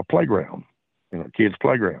a playground, you know, kids'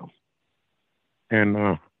 playground.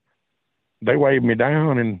 And they waved me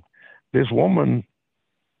down, and this woman,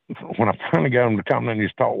 when I finally got them to come in and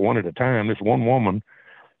just talk one at a time, this one woman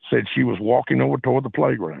said she was walking over toward the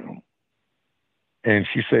playground. And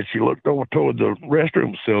she said she looked over toward the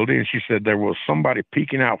restroom facility, and she said there was somebody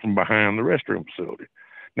peeking out from behind the restroom facility.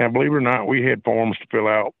 Now, believe it or not, we had forms to fill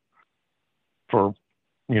out for,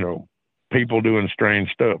 you know, people doing strange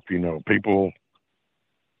stuff, you know, people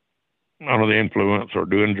under the influence or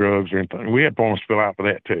doing drugs or anything. We had forms to fill out for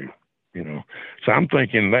that too, you know. So I'm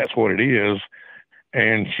thinking that's what it is.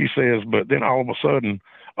 And she says, but then all of a sudden,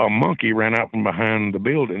 a monkey ran out from behind the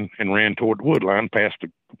building and ran toward the wood line past the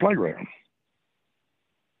playground.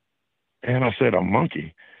 And I said, a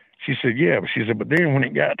monkey? She said, yeah. But she said, but then when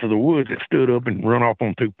it got to the woods, it stood up and run off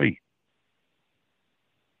on 2 feet.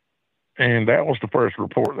 And that was the first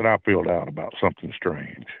report that I filled out about something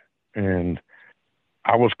strange. And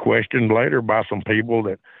I was questioned later by some people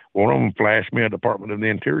that one of them flashed me a Department of the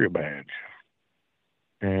Interior badge.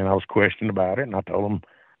 And I was questioned about it, and I told them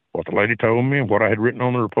what the lady told me and what I had written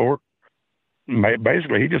on the report.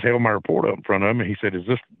 Basically, he just held my report up in front of me. He said, is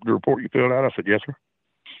this the report you filled out? I said, yes, sir.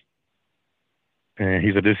 And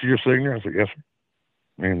he said, this is your signature? I said, yes,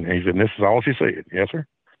 sir. And he said, this is all she said. Yes, sir.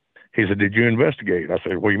 He said, did you investigate? I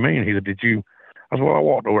said, what do you mean? He said, did you? I said, well, I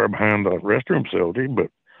walked over behind the restroom facility,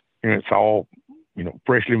 but, you know, it's all, you know,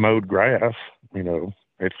 freshly mowed grass. You know,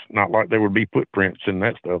 it's not like there would be footprints and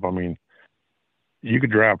that stuff. I mean, you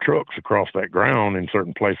could drive trucks across that ground in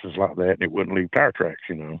certain places like that, and it wouldn't leave tire tracks,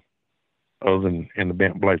 you know, other than in the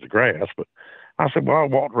bent blades of grass. But I said, well, I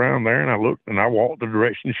walked around there, and I looked, and I walked the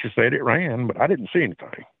direction she said it ran, but I didn't see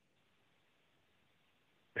anything.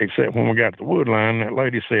 Except when we got to the wood line, that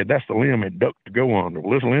lady said, that's the limb it ducked to go under.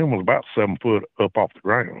 Well, this limb was about 7 foot up off the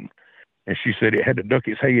ground. And she said it had to duck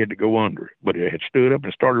its head to go under it, but it had stood up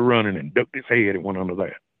and started running and ducked its head and went under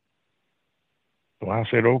that. So I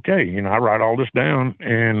said, okay, you know, I write all this down,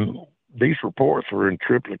 and these reports were in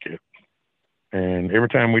triplicate. And every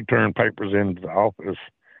time we turned papers into the office,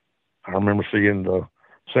 I remember seeing the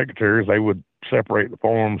secretaries, they would separate the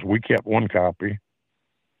forms. We kept one copy.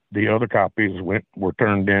 The other copies were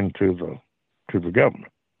turned in to the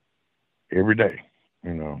government every day,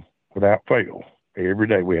 you know, without fail. Every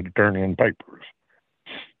day we had to turn in papers.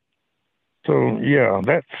 So, yeah,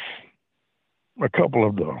 that's a couple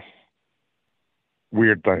of the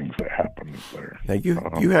weird things that happened there. Now,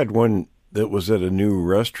 you had one that was at a new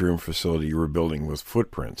restroom facility you were building with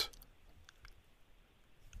footprints.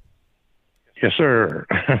 Yes, sir.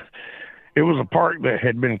 It was a park that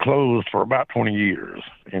had been closed for about 20 years.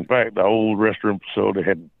 In fact, the old restroom facility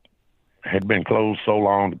had been closed so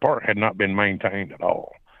long, the park had not been maintained at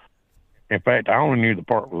all. In fact, I only knew the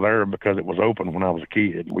park was there because it was open when I was a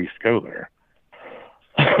kid. We used to go there.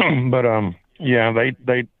 But, yeah,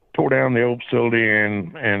 they tore down the old facility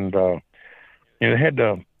and you know, they had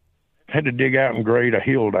to dig out and grade a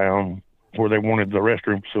hill down where they wanted the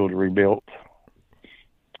restroom facility rebuilt.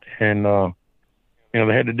 And, you know,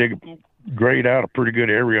 they had to grade out a pretty good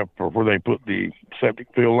area for where they put the septic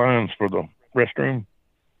fill lines for the restroom.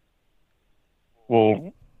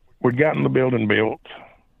 Well, we'd gotten the building built.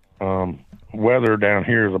 Weather down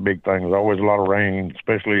here is a big thing. There's always a lot of rain,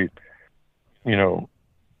 especially, you know,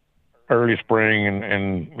 early spring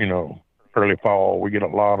and you know, early fall. We get a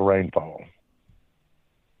lot of rainfall.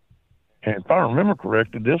 And if I remember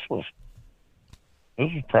correctly, this was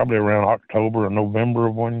probably around October or November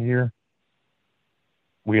of one year.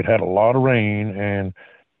 We had a lot of rain, and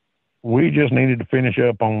we just needed to finish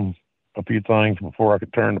up on a few things before I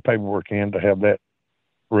could turn the paperwork in to have that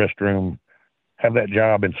restroom, have that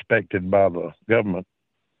job inspected by the government.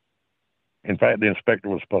 In fact, the inspector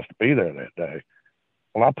was supposed to be there that day.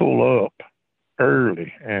 Well, I pull up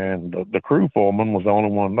early, and the crew foreman was the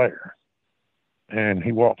only one there. And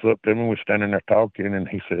he walks up to me, we're standing there talking, and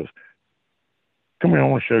he says, come here, I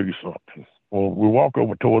want to show you something. Well, we walk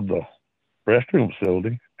over toward the restroom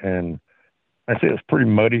facility, and I see it's pretty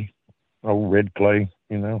muddy, old red clay,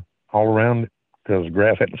 all around it, because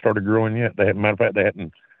grass hadn't started growing yet. Matter of fact, they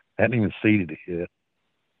hadn't even seeded it yet.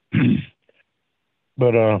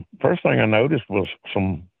 But first thing I noticed was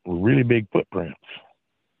some really big footprints,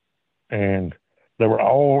 and they were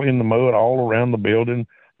all in the mud all around the building.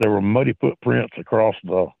 There were muddy footprints across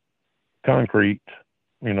the concrete,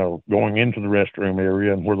 going into the restroom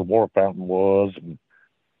area and where the water fountain was. And,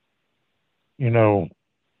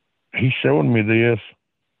 he's showing me this,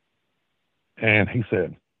 and he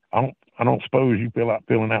said, I don't suppose you feel like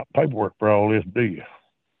filling out paperwork for all this, do you?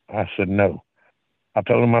 I said, no. I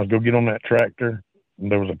told him I was going to get on that tractor.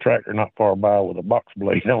 And there was a tractor not far by with a box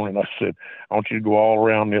blade on it. And I said, I want you to go all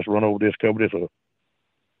around this, run over this, cover this.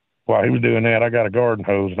 While he was doing that, I got a garden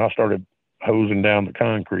hose, and I started hosing down the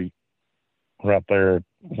concrete right there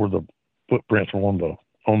where the footprints were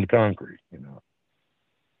on the concrete,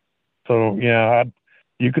 So, yeah,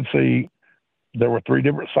 you could see there were 3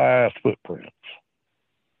 different sized footprints.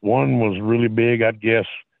 One was really big, I'd guess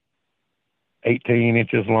 18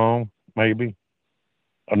 inches long, maybe.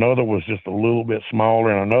 Another was just a little bit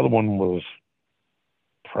smaller, and another one was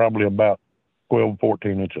probably about 12,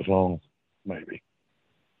 14 inches long, maybe.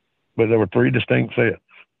 But there were 3 distinct sets,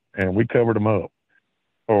 and we covered them up,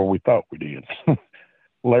 or we thought we did.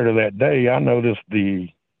 Later that day, I noticed the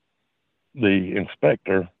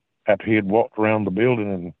inspector, after he had walked around the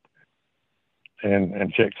building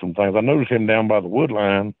and checked some things, I noticed him down by the wood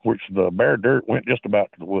line, which the bare dirt went just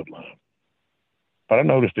about to the wood line. But I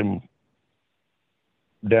noticed him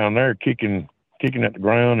down there kicking at the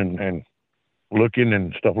ground and looking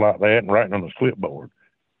and stuff like that, and writing on his clipboard.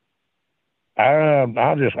 I went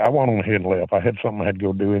on ahead and left. I had something I had to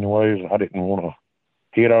go do anyways. I didn't want to.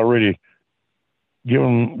 He had already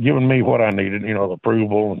given me what I needed, the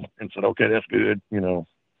approval, and said, okay, that's good,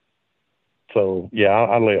 So, yeah,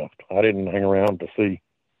 I left. I didn't hang around to see.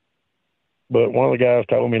 But one of the guys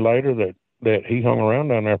told me later that he hung around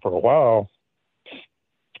down there for a while,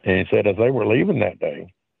 and he said as they were leaving that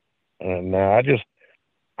day, and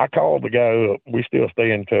I called the guy up. We still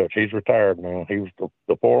stay in touch. He's retired now. He was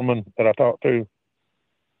the foreman that I talked to.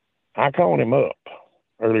 I called him up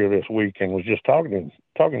earlier this week and was just talking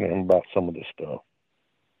to him about some of this stuff.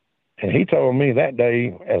 And he told me that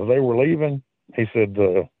day, as they were leaving, he said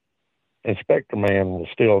the inspector man was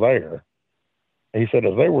still there. He said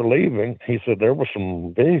as they were leaving, he said there were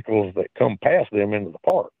some vehicles that come past them into the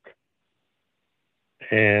park.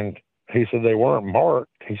 And he said they weren't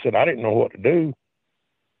marked. He said, I didn't know what to do.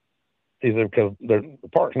 He said, because the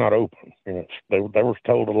park's not open. They were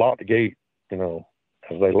told to lock the gate, as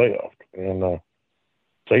they left. And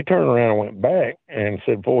so he turned around and went back and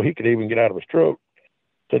said before he could even get out of his truck,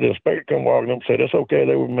 said the inspector come walking up and said, it's okay,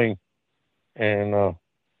 they with me. And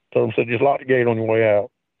told him, said, just lock the gate on your way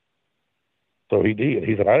out. So he did.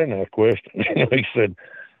 He said, I didn't ask questions. He said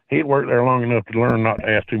he'd worked there long enough to learn not to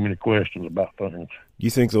ask too many questions about things.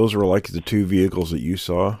 You think those were like the 2 vehicles that you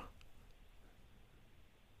saw?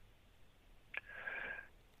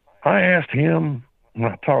 I asked him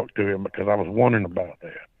when I talked to him because I was wondering about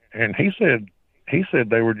that. And he said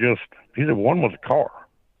they were just, he said one was a car.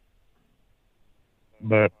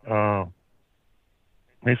 But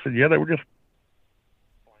he said, yeah, they were just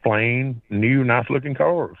plain, new, nice-looking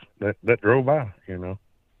cars that drove by, So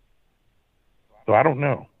I don't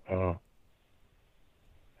know.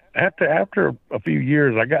 After a few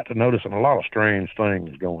years, I got to noticing a lot of strange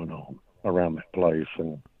things going on around that place.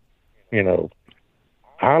 And,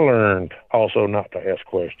 I learned also not to ask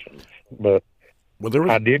questions. But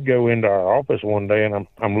I did go into our office one day, and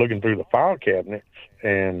I'm looking through the file cabinets,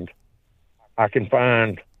 and I can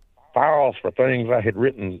find files for things I had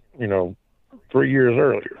written, 3 years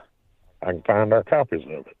earlier. I can find our copies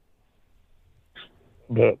of it.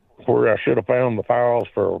 But where I should have found the files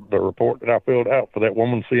for the report that I filled out for that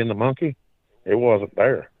woman seeing the monkey, it wasn't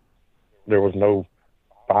there. There was no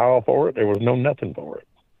file for it. There was no nothing for it.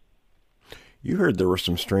 You heard there were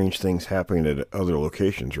some strange things happening at other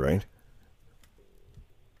locations, right?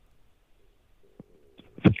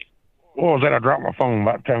 What was that? I dropped my phone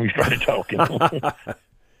by the time you started talking.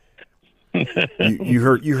 you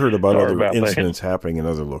heard about other incidents happening in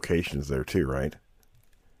other locations there too, right?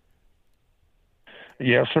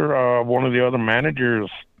 Yes, sir. One of the other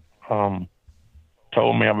managers told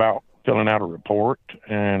me about filling out a report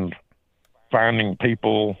and finding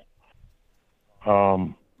people,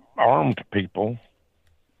 armed people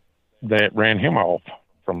that ran him off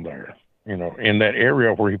from there, in that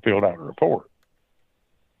area where he filled out a report.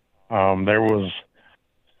 There was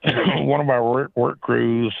one of our work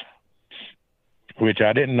crews which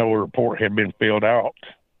I didn't know a report had been filled out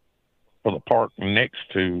for the park next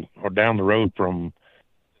to or down the road from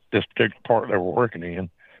this particular park they were working in.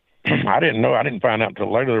 I didn't know. I didn't find out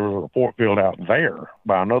until later there was a report filled out there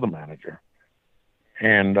by another manager.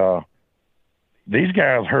 And these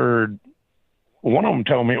guys heard, one of them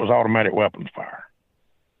told me it was automatic weapons fire.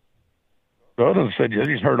 The others said they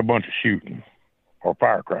just heard a bunch of shooting or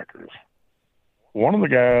firecrackers. One of the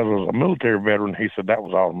guys was a military veteran. He said that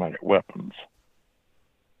was automatic weapons.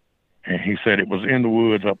 And he said it was in the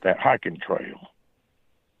woods up that hiking trail.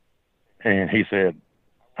 And he said,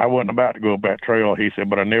 I wasn't about to go up that trail. He said,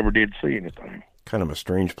 but I never did see anything. Kind of a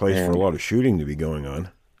strange place for a lot of shooting to be going on.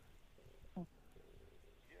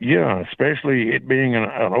 Yeah, especially it being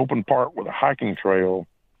an open park with a hiking trail.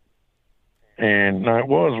 And now it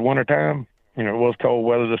was wintertime. You know, it was cold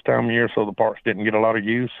weather this time of year, so the parks didn't get a lot of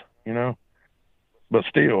use, you know. But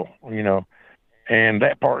still, you know, and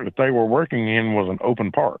that park that they were working in was an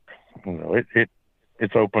open park. You know,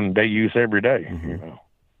 it's open day use every day, you know.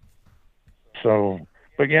 So,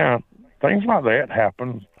 but yeah, things like that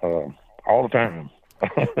happen all the time.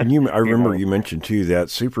 And I remember you mentioned too that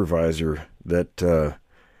supervisor that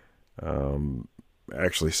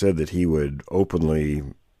actually said that he would openly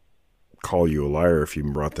call you a liar if you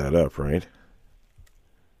brought that up, right?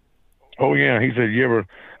 Oh yeah, he said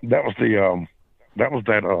that was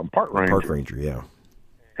that park ranger. Park ranger, yeah.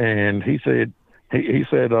 And he said he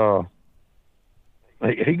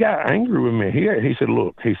got angry with me. He said,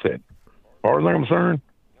 look, he said, as far as I'm concerned,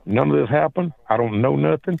 none of this happened. I don't know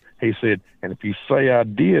nothing. He said, and if you say I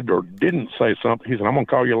did or didn't say something, he said, I'm going to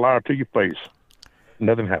call you a liar to your face.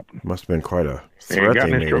 Nothing happened. Must have been quite a threat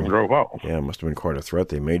they made. And drove off. Yeah, must have been quite a threat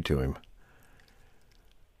they made to him.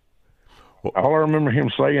 Well, all I remember him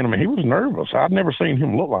saying, I mean, he was nervous. I'd never seen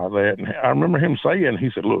him look like that. And I remember him saying, he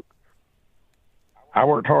said, look, I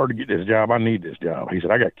worked hard to get this job. I need this job. He said,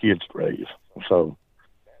 I got kids to raise. So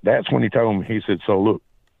that's when he told me, he said, so look,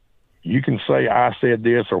 you can say I said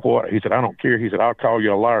this or what. He said, I don't care. He said, I'll call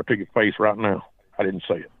you a liar to your face right now. I didn't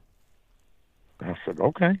say it. I said,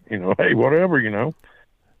 okay, you know, hey, whatever, you know.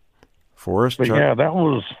 Forrest, but Chuck, yeah, that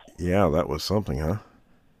was... Yeah, that was something, huh?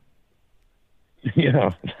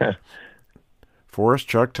 Yeah. Forrest,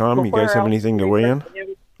 Chuck, Tom, you guys have anything to weigh in?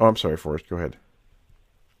 Oh, I'm sorry, Forrest, go ahead.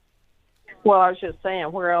 Well, I was just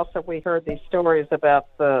saying, where else have we heard these stories about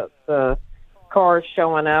the cars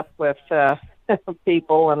showing up with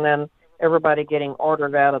people and then everybody getting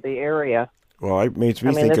ordered out of the area? Well, it makes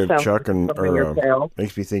me think of Chuck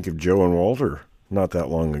makes me think of Joe and Walter not that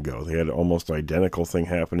long ago. They had an almost identical thing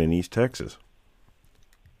happen in East Texas.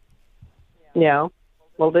 Yeah.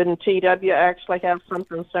 Well, didn't TW actually have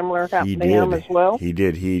something similar happen to him as well? He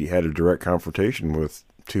did. He had a direct confrontation with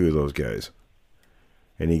two of those guys.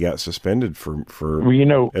 And he got suspended for well, you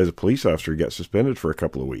know, as a police officer, he got suspended for a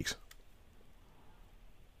couple of weeks.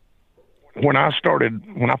 When I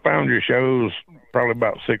found your shows probably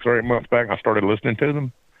about 6 or 8 months back, I started listening to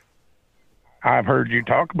them. I've heard you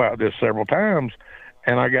talk about this several times,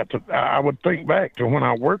 and I would think back to when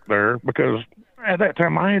I worked there, because at that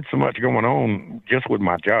time I had so much going on just with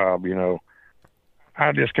my job, you know.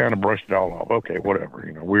 I just kind of brushed it all off. Okay, whatever,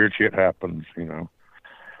 you know, weird shit happens, you know.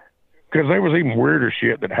 Because there was even weirder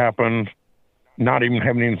shit that happened, not even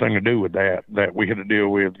having anything to do with that we had to deal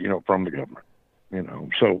with, you know, from the government, you know.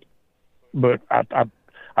 So, but I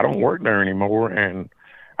don't work there anymore, and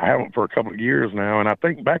I haven't for a couple of years now, and I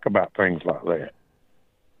think back about things like that.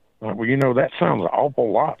 Like, well, you know, that sounds an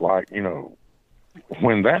awful lot like, you know,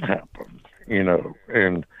 when that happened, you know.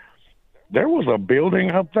 And there was a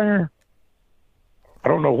building up there. I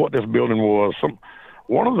don't know what this building was.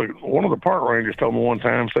 One of the park rangers told me one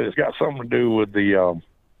time, said it's got something to do with the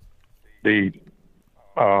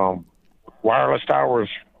wireless towers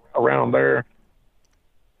around there.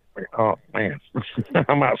 Oh man,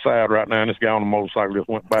 I'm outside right now, and this guy on the motorcycle just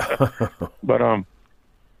went by. But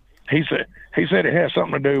he said it has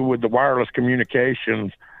something to do with the wireless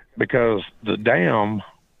communications, because the dam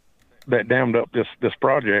that dammed up this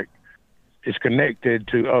project is connected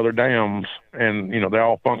to other dams, and you know they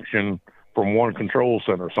all function from one control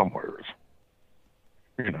center somewhere.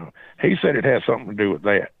 You know, he said it has something to do with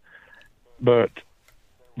that. But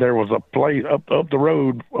there was a place up the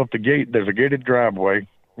road, up the gate. There's a gated driveway,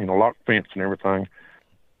 you know, locked fence and everything.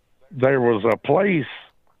 There was a place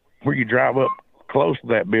where you drive up close to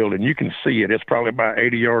that building. You can see it. It's probably about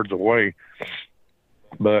 80 yards away.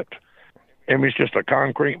 But it was just a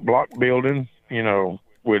concrete block building, you know,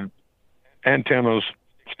 with antennas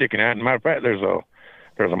sticking out. As a matter of fact,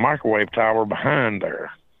 there's a microwave tower behind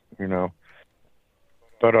there, you know.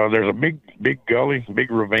 But there's a big gully,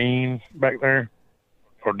 big ravine back there.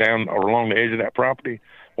 or down or along the edge of that property.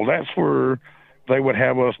 Well, that's where they would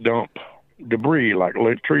have us dump debris like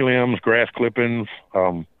tree limbs, grass clippings,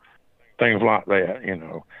 things like that, you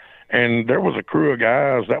know. And there was a crew of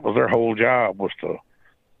guys, that was their whole job, was to,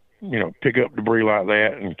 you know, pick up debris like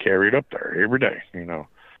that and carry it up there every day, you know.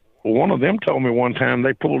 Well, one of them told me one time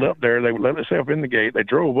they pulled up there, they let themselves in the gate, they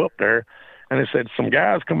drove up there, and they said some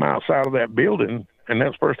guys come outside of that building, and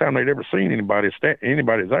that's the first time they'd ever seen anybody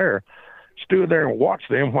there, stood there and watched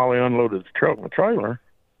them while they unloaded the truck and the trailer,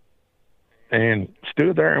 and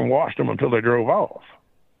stood there and watched them until they drove off.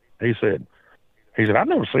 He said, I've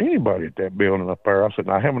never seen anybody at that building up there. I said,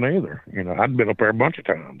 I haven't either. You know, I'd been up there a bunch of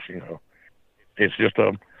times, you know. It's just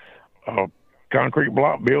a concrete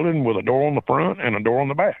block building with a door on the front and a door on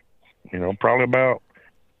the back. You know, probably about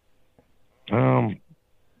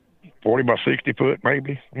 40 by 60 foot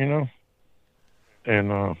maybe, you know.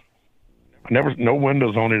 And no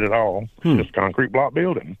windows on it at all. Just concrete block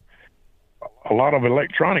building. A lot of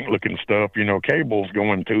electronic looking stuff, you know, cables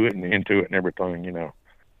going to it and into it and everything, you know.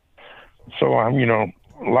 So I'm, you know,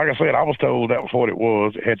 like I said, I was told that was what it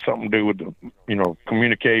was. It had something to do with the, you know,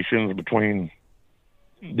 communications between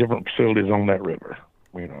different facilities on that river.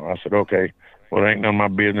 You know, I said, okay, well, it ain't none of my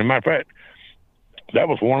business. Matter of fact, that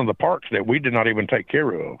was one of the parks that we did not even take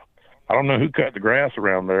care of. I don't know who cut the grass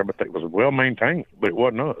around there, but it was well maintained, but it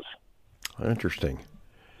wasn't us. Interesting.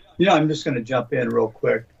 You know, I'm just going to jump in real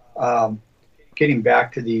quick. Getting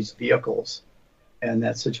back to these vehicles and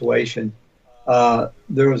that situation,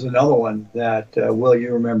 there was another one that, Will,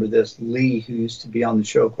 you remember this, Lee, who used to be on the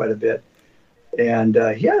show quite a bit. And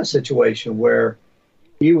he had a situation where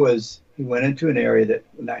he went into an area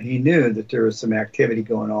that he knew that there was some activity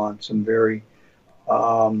going on, some very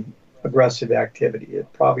aggressive activity.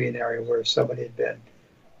 Probably an area where somebody had been,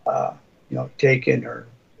 you know, taken or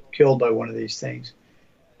killed by one of these things.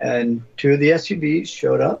 And two of the SUVs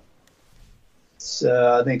showed up.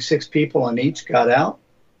 I think 6 people on each got out,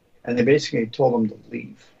 and they basically told them to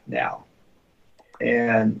leave now.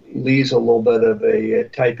 And Lee's a little bit of a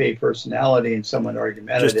type A personality and somewhat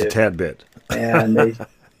argumentative. Just a tad bit. And they,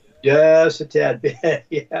 just a tad bit,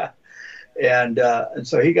 yeah. And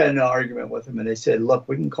so he got in an argument with them, and they said, look,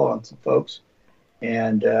 we can call on some folks,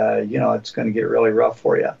 and, you know, it's going to get really rough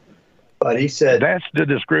for you. But he said... That's the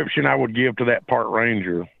description I would give to that park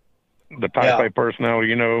ranger, the type A personality,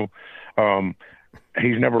 you know.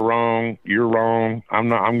 He's never wrong. You're wrong. I'm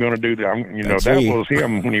going to do that. You know, that was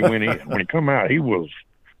him when he went in. When he come out, he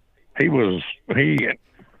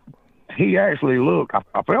actually looked.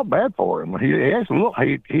 I felt bad for him. He actually looked.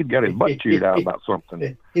 He'd got his butt chewed out about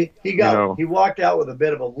something. He walked out with a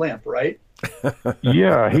bit of a limp, right?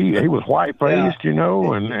 Yeah, he was white faced, you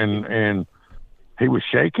know, and he was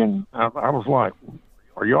shaking. I was like,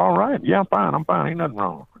 "Are you all right?" "Yeah, I'm fine. Ain't nothing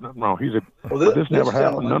wrong. He said, well, this never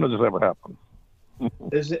happened. None of this ever happened.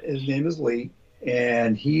 His name is Lee,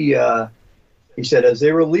 and he said as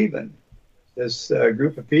they were leaving, this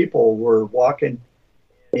group of people were walking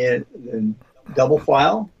in double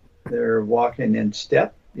file. They're walking in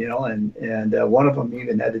step, you know, and one of them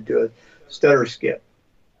even had to do a stutter skip.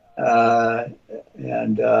 So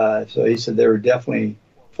he said they were definitely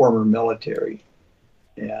former military.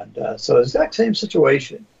 And so exact same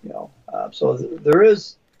situation, you know. So there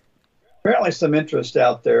is apparently some interest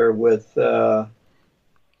out there with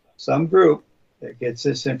some group that gets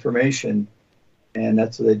this information, and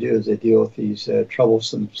that's what they do, is they deal with these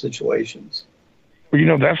troublesome situations. Well, you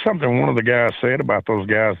know, that's something one of the guys said about those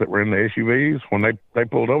guys that were in the SUVs when they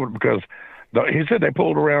pulled over, because he said they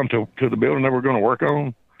pulled around to the building they were going to work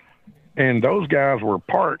on, and those guys were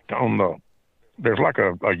parked on there's like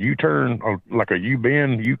a U-turn, like a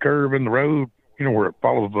U-bend, U-curve in the road, you know, where it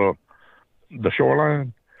follows the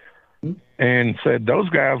shoreline. Mm-hmm. And said those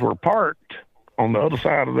guys were parked on the other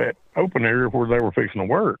side of that open area where they were fixing to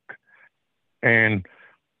work. And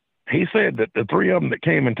he said that the 3 of them that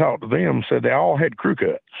came and talked to them said they all had crew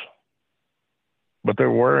cuts, but they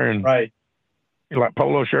were wearing like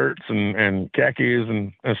polo shirts and khakis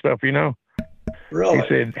and stuff, you know. Really? He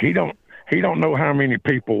said he don't know how many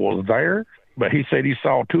people was there, but he said he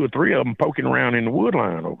saw 2 or 3 of them poking around in the wood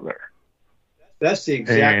line over there. That's the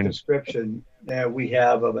exact description that we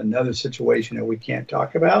have of another situation that we can't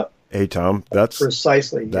talk about. Hey, Tom, that's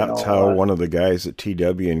precisely how one of the guys that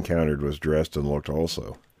TW encountered was dressed and looked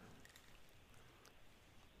also.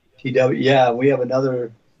 TW, yeah, we have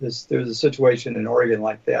another. There's a situation in Oregon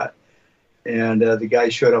like that, and the guy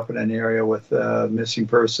showed up in an area with a missing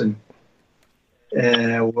person,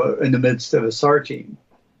 and in the midst of a SAR team,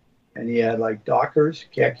 and he had like Dockers,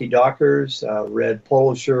 khaki Dockers, red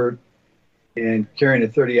polo shirt, and carrying a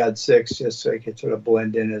 30-06 just so he could sort of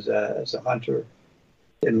blend in as a hunter.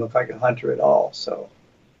 Didn't look like a hunter at all. So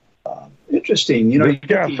interesting. You know, This you get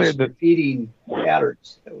guy these said that repeating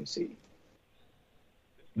patterns that we see.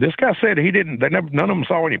 this guy said he didn't. They never. None of them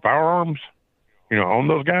saw any firearms, on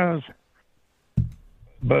those guys.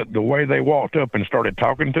 But the way they walked up and started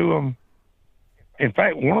talking to them. In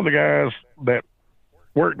fact, one of the guys that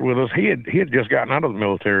worked with us, he had just gotten out of the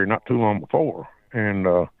military not too long before,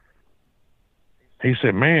 and he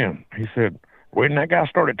said, "Man," he said, when that guy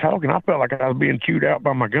started talking, I felt like I was being chewed out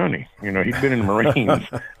by my gunny. He'd been in the Marines,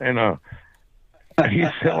 and he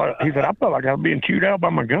said, I felt like I was being chewed out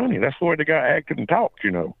by my gunny. That's the way the guy acted and talked,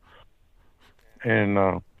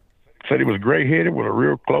 And said he was gray-headed with a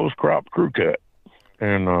real close-cropped crew cut,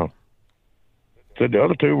 and said the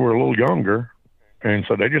other two were a little younger, and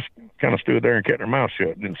so they just kind of stood there and kept their mouth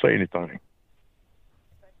shut, didn't say anything.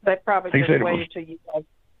 They probably just waited till you guys.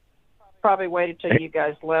 Probably waited till you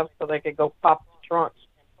guys left so they could go pop the trunks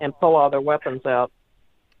and pull all their weapons out.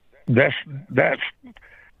 That's.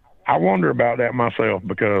 I wonder about that myself,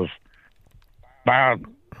 because by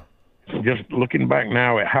just looking back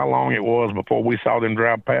now at how long it was before we saw them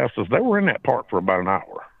drive past us, they were in that park for about an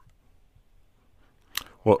hour.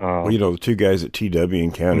 Well, the two guys at TW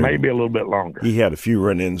encountered, maybe a little bit longer. He had a few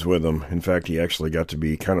run-ins with them. In fact, he actually got to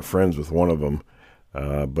be kind of friends with one of them.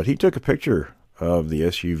 But he took a picture of the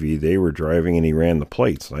SUV they were driving, and he ran the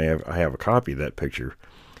plates. I have a copy of that picture,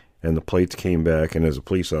 and the plates came back. And as a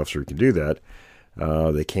police officer, you can do that.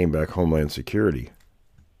 They came back Homeland Security.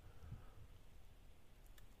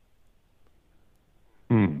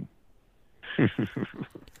 Well,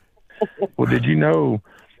 did you know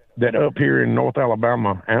that up here in North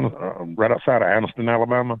Alabama, right outside of Anniston,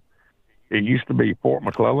 Alabama, it used to be Fort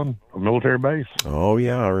McClellan, a military base? Oh,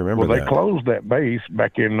 yeah, I remember that. Well, they closed that base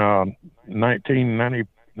back in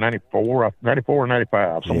 1994 or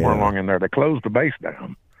 95, somewhere along in there. They closed the base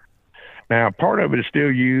down. Now, part of it is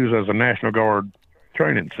still used as a National Guard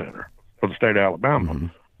training center for the state of Alabama, Mm-hmm.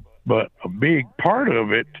 but a big part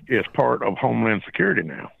of it is part of Homeland Security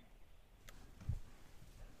now.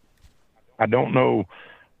 I don't know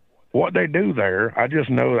what they do there. I just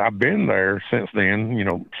know I've been there since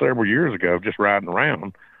then, several years ago, just riding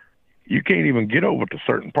around. You can't even get over to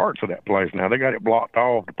certain parts of that place now. They got it blocked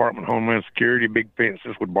off, Department of Homeland Security, big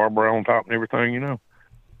fences with barbed wire on top and everything,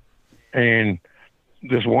 And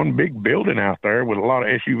this one big building out there with a lot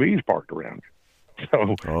of SUVs parked around it.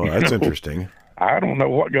 So, that's interesting. I don't know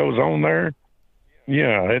what goes on there.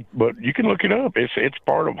 Yeah, but you can look it up. It's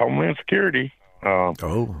part of Homeland Security.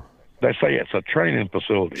 They say it's a training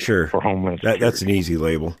facility for Homeland Security. That's an easy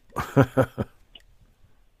label.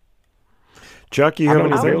 Chuck, you have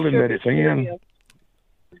anything? Building that it's in.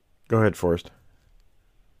 Go ahead, Forrest.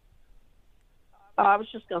 I was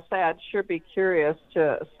just going to say I'd sure be curious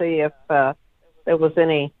to see if there was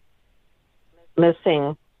any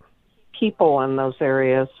missing people in those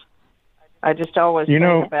areas. I just always think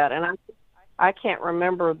about it. And I can't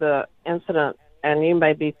remember the incident, and you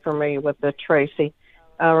may be familiar with it, Tracy.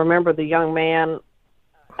 Remember the young man,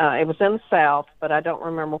 it was in the South, but I don't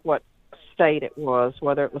remember what state it was,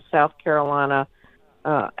 whether it was South Carolina,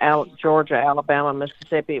 Georgia, Alabama,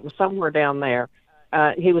 Mississippi. It was somewhere down there.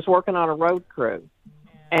 He was working on a road crew,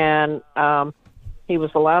 and he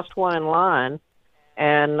was the last one in line,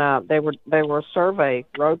 and they were a survey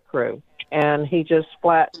road crew, and he just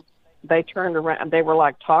they turned around, they were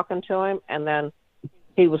like talking to him, and then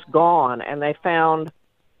he was gone, and they found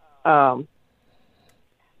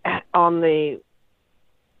on the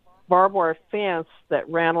barbed wire fence that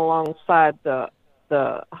ran alongside the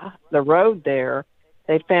road there,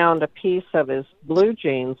 they found a piece of his blue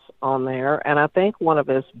jeans on there, and I think one of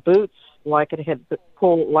his boots, like he had been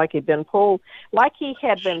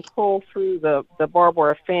pulled through the barbed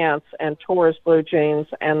wire fence and tore his blue jeans,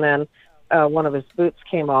 and then one of his boots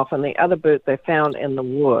came off, and the other boot they found in the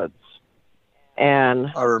woods. And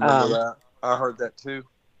I remember that. I heard that too.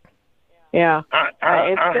 Yeah,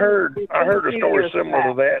 I heard a story similar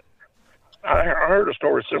to that. I heard a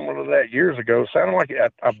story similar to that years ago. Sounded like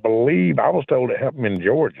I believe I was told it happened in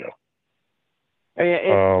Georgia.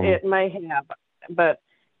 It may have, but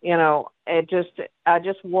I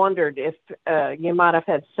just wondered if you might have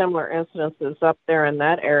had similar incidences up there in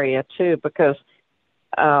that area too, because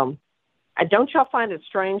don't y'all find it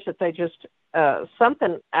strange that they just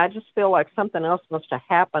something? I just feel like something else must have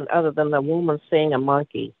happened other than the woman seeing a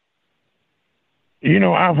monkey.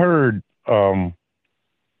 I've heard a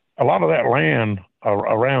lot of that land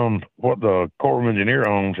around what the Corps of Engineers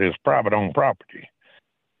owns is private-owned property.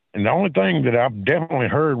 And the only thing that I've definitely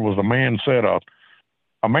heard was a man said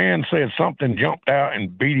something jumped out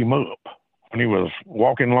and beat him up when he was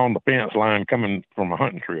walking along the fence line coming from a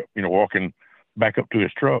hunting trip, walking back up to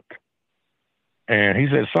his truck. And he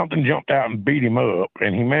said something jumped out and beat him up,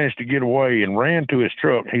 and he managed to get away and ran to his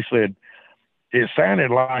truck. He said it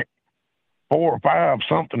sounded like 4 or 5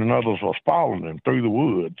 something and others was following him through the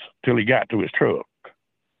woods till he got to his truck.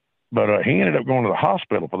 But he ended up going to the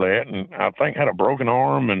hospital for that, and I think had a broken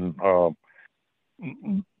arm and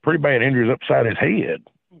pretty bad injuries upside his head.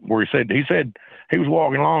 Where he said he was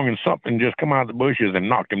walking along and something just come out of the bushes and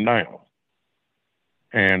knocked him down.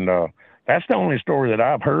 And that's the only story that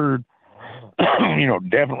I've heard,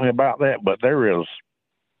 definitely about that. But there is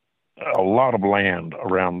a lot of land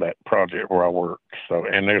around that project where I work. So,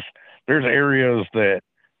 and there's areas that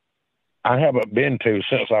I haven't been to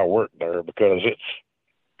since I worked there, because it's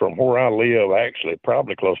from where I live, actually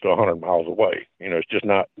probably close to 100 miles away. It's just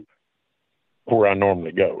not where I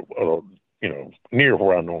normally go, or, near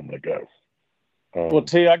where I normally go. Well,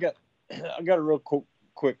 T, I got a real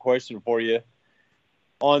quick question for you.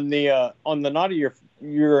 On the night of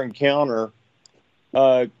your encounter,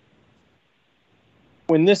 when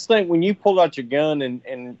you pulled out your gun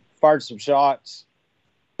and fired some shots,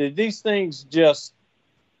 did these things just,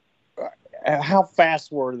 how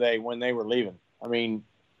fast were they when they were leaving? I mean,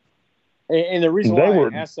 and the reason why I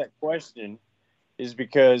asked that question is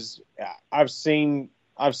because I've seen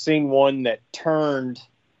one that turned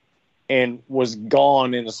and was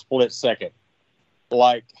gone in a split second,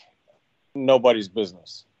 like nobody's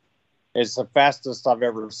business. It's the fastest I've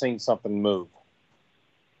ever seen something move.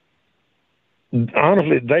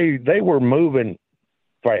 Honestly, they were moving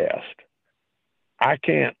fast.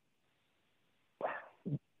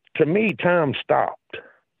 To me, time stopped.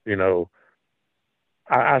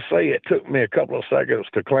 I say it took me a couple of seconds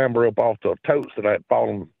to clamber up off the totes that I had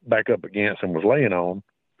fallen back up against and was laying on,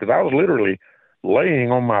 because I was literally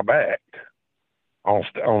laying on my back on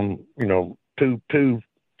two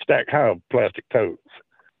stacked high plastic totes.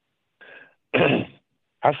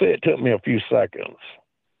 I say it took me a few seconds.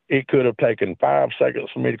 It could have taken 5 seconds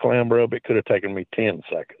for me to clamber up. It could have taken me 10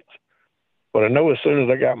 seconds. But I know as soon as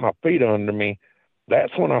I got my feet under me,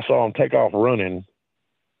 that's when I saw them take off running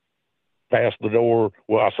past the door.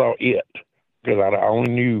 Well, I saw it, because I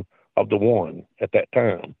only knew of the one at that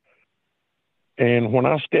time. And when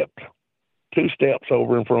I stepped 2 steps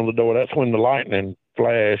over in front of the door, that's when the lightning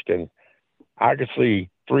flashed, and I could see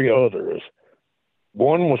 3 others.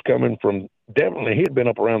 One was coming from, definitely he'd been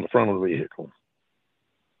up around the front of the vehicle.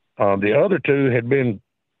 The other 2 had been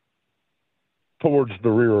towards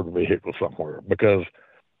the rear of the vehicle somewhere, because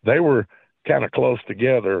they were kind of close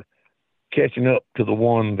together, catching up to the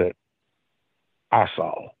one that I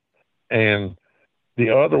saw. And the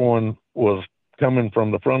other one was coming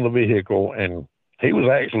from the front of the vehicle, and he was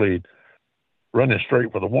actually running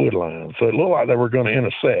straight for the wood line. So it looked like they were going to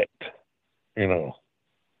intersect,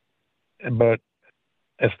 But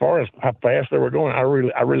as far as how fast they were going, I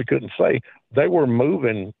really couldn't say. They were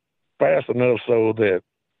moving fast enough so that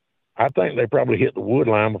I think they probably hit the wood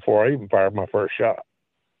line before I even fired my first shot.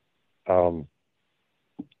 And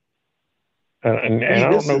I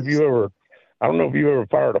don't know if you ever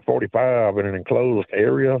fired a 45 in an enclosed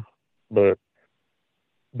area, but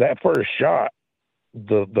that first shot,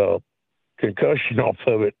 the concussion off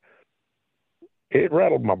of it, it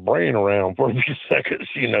rattled my brain around for a few seconds,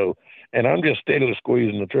 and I'm just steadily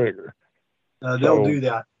squeezing the trigger. They'll do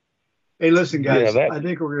that. Hey, listen, guys, I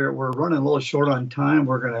think we're running a little short on time.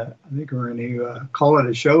 I think we're gonna call it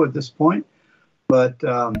a show at this point. But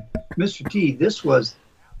Mr. T, this was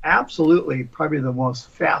absolutely probably the most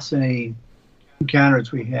fascinating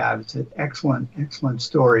encounters we have. It's an excellent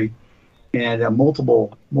story, and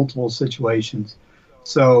multiple situations.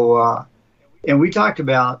 So, and we talked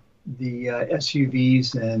about the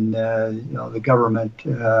SUVs and the government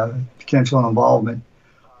potential involvement.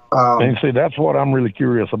 And see, that's what I'm really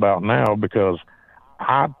curious about now, because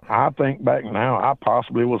I think back now, I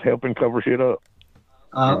possibly was helping cover shit up.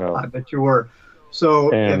 I bet you were.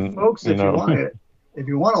 So, if folks, if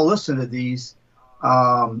you want to listen to these,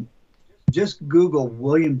 just Google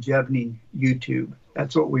William Jevning YouTube.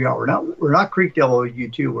 That's what we are. We're not Creek Devil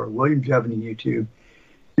YouTube. We're William Jevning YouTube.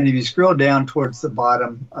 And if you scroll down towards the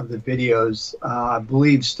bottom of the videos, I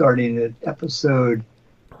believe starting at episode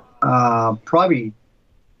probably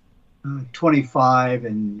 25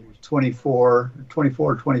 and 24,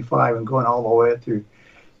 25, and going all the way through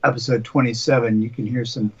episode 27, you can hear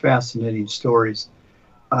some fascinating stories.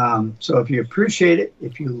 So if you appreciate it,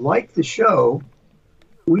 if you like the show,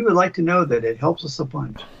 we would like to know that it helps us a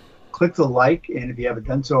bunch. Click the like, and if you haven't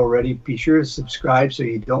done so already, be sure to subscribe so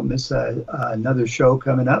you don't miss another show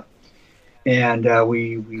coming up. And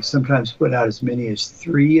we sometimes put out as many as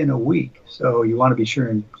 3 in a week, so you want to be sure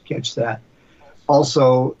and catch that.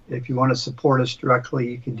 Also, if you want to support us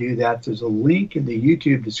directly, you can do that. There's a link in the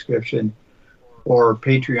YouTube description or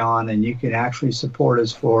Patreon, and you can actually support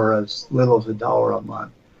us for as little as $1 a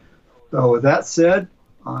month. So with that said,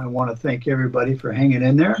 I want to thank everybody for hanging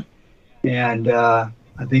in there. And I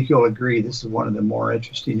think you'll agree this is one of the more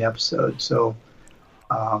interesting episodes. So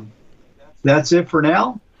that's it for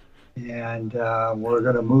now. And we're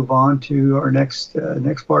going to move on to our next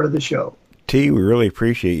part of the show. T, we really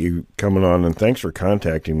appreciate you coming on, and thanks for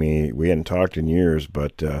contacting me. We hadn't talked in years,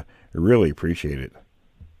 but we really appreciate it.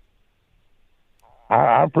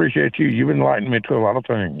 I appreciate you. You've enlightened me to a lot of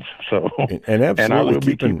things. So, and absolutely, and I will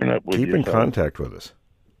be keeping up with you. Keep in contact with us.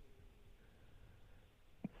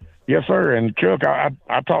 Yes, sir. And Chuck, I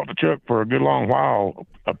talked to Chuck for a good long while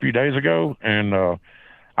a few days ago, and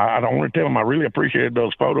I don't want to tell him I really appreciated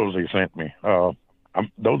those photos he sent me.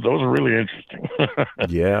 Those are really interesting.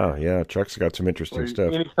 Yeah. Chuck's got some interesting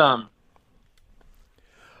stuff. Anytime.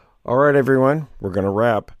 All right, everyone, we're going to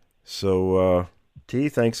wrap. So, T,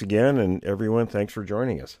 thanks again, and everyone, thanks for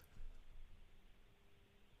joining us.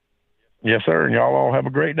 Yes, sir. And y'all all have a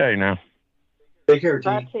great day now. Take care, T.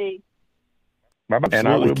 Bye, T. Bye-bye. And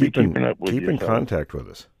I will be keeping up with you. Keep in contact with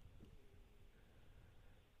us.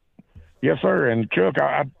 Yes, sir. And Chuck,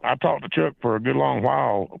 I talked to Chuck for a good long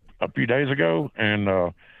while a few days ago, and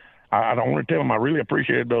I don't want to tell him I really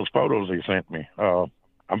appreciated those photos he sent me. Those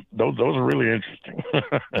are really interesting.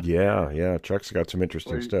 Yeah. Chuck's got some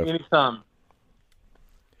interesting stuff. Anytime.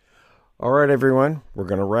 All right, everyone, we're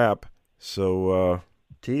going to wrap. So,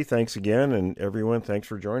 T, thanks again, and everyone, thanks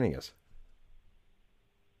for joining us.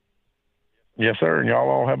 Yes, sir. And y'all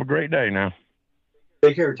all have a great day now.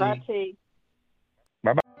 Take care, T. Bye, T.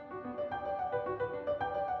 Bye-bye.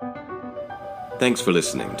 Thanks for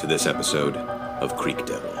listening to this episode of Creek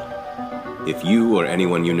Devil. If you or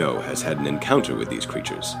anyone you know has had an encounter with these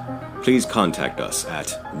creatures, please contact us at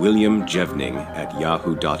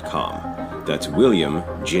williamjevning@yahoo.com. That's William,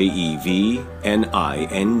 Jevning,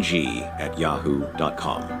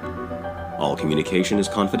 @yahoo.com. All communication is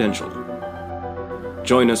confidential.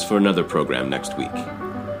 Join us for another program next week.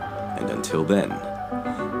 And until then,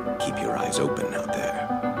 keep your eyes open out there.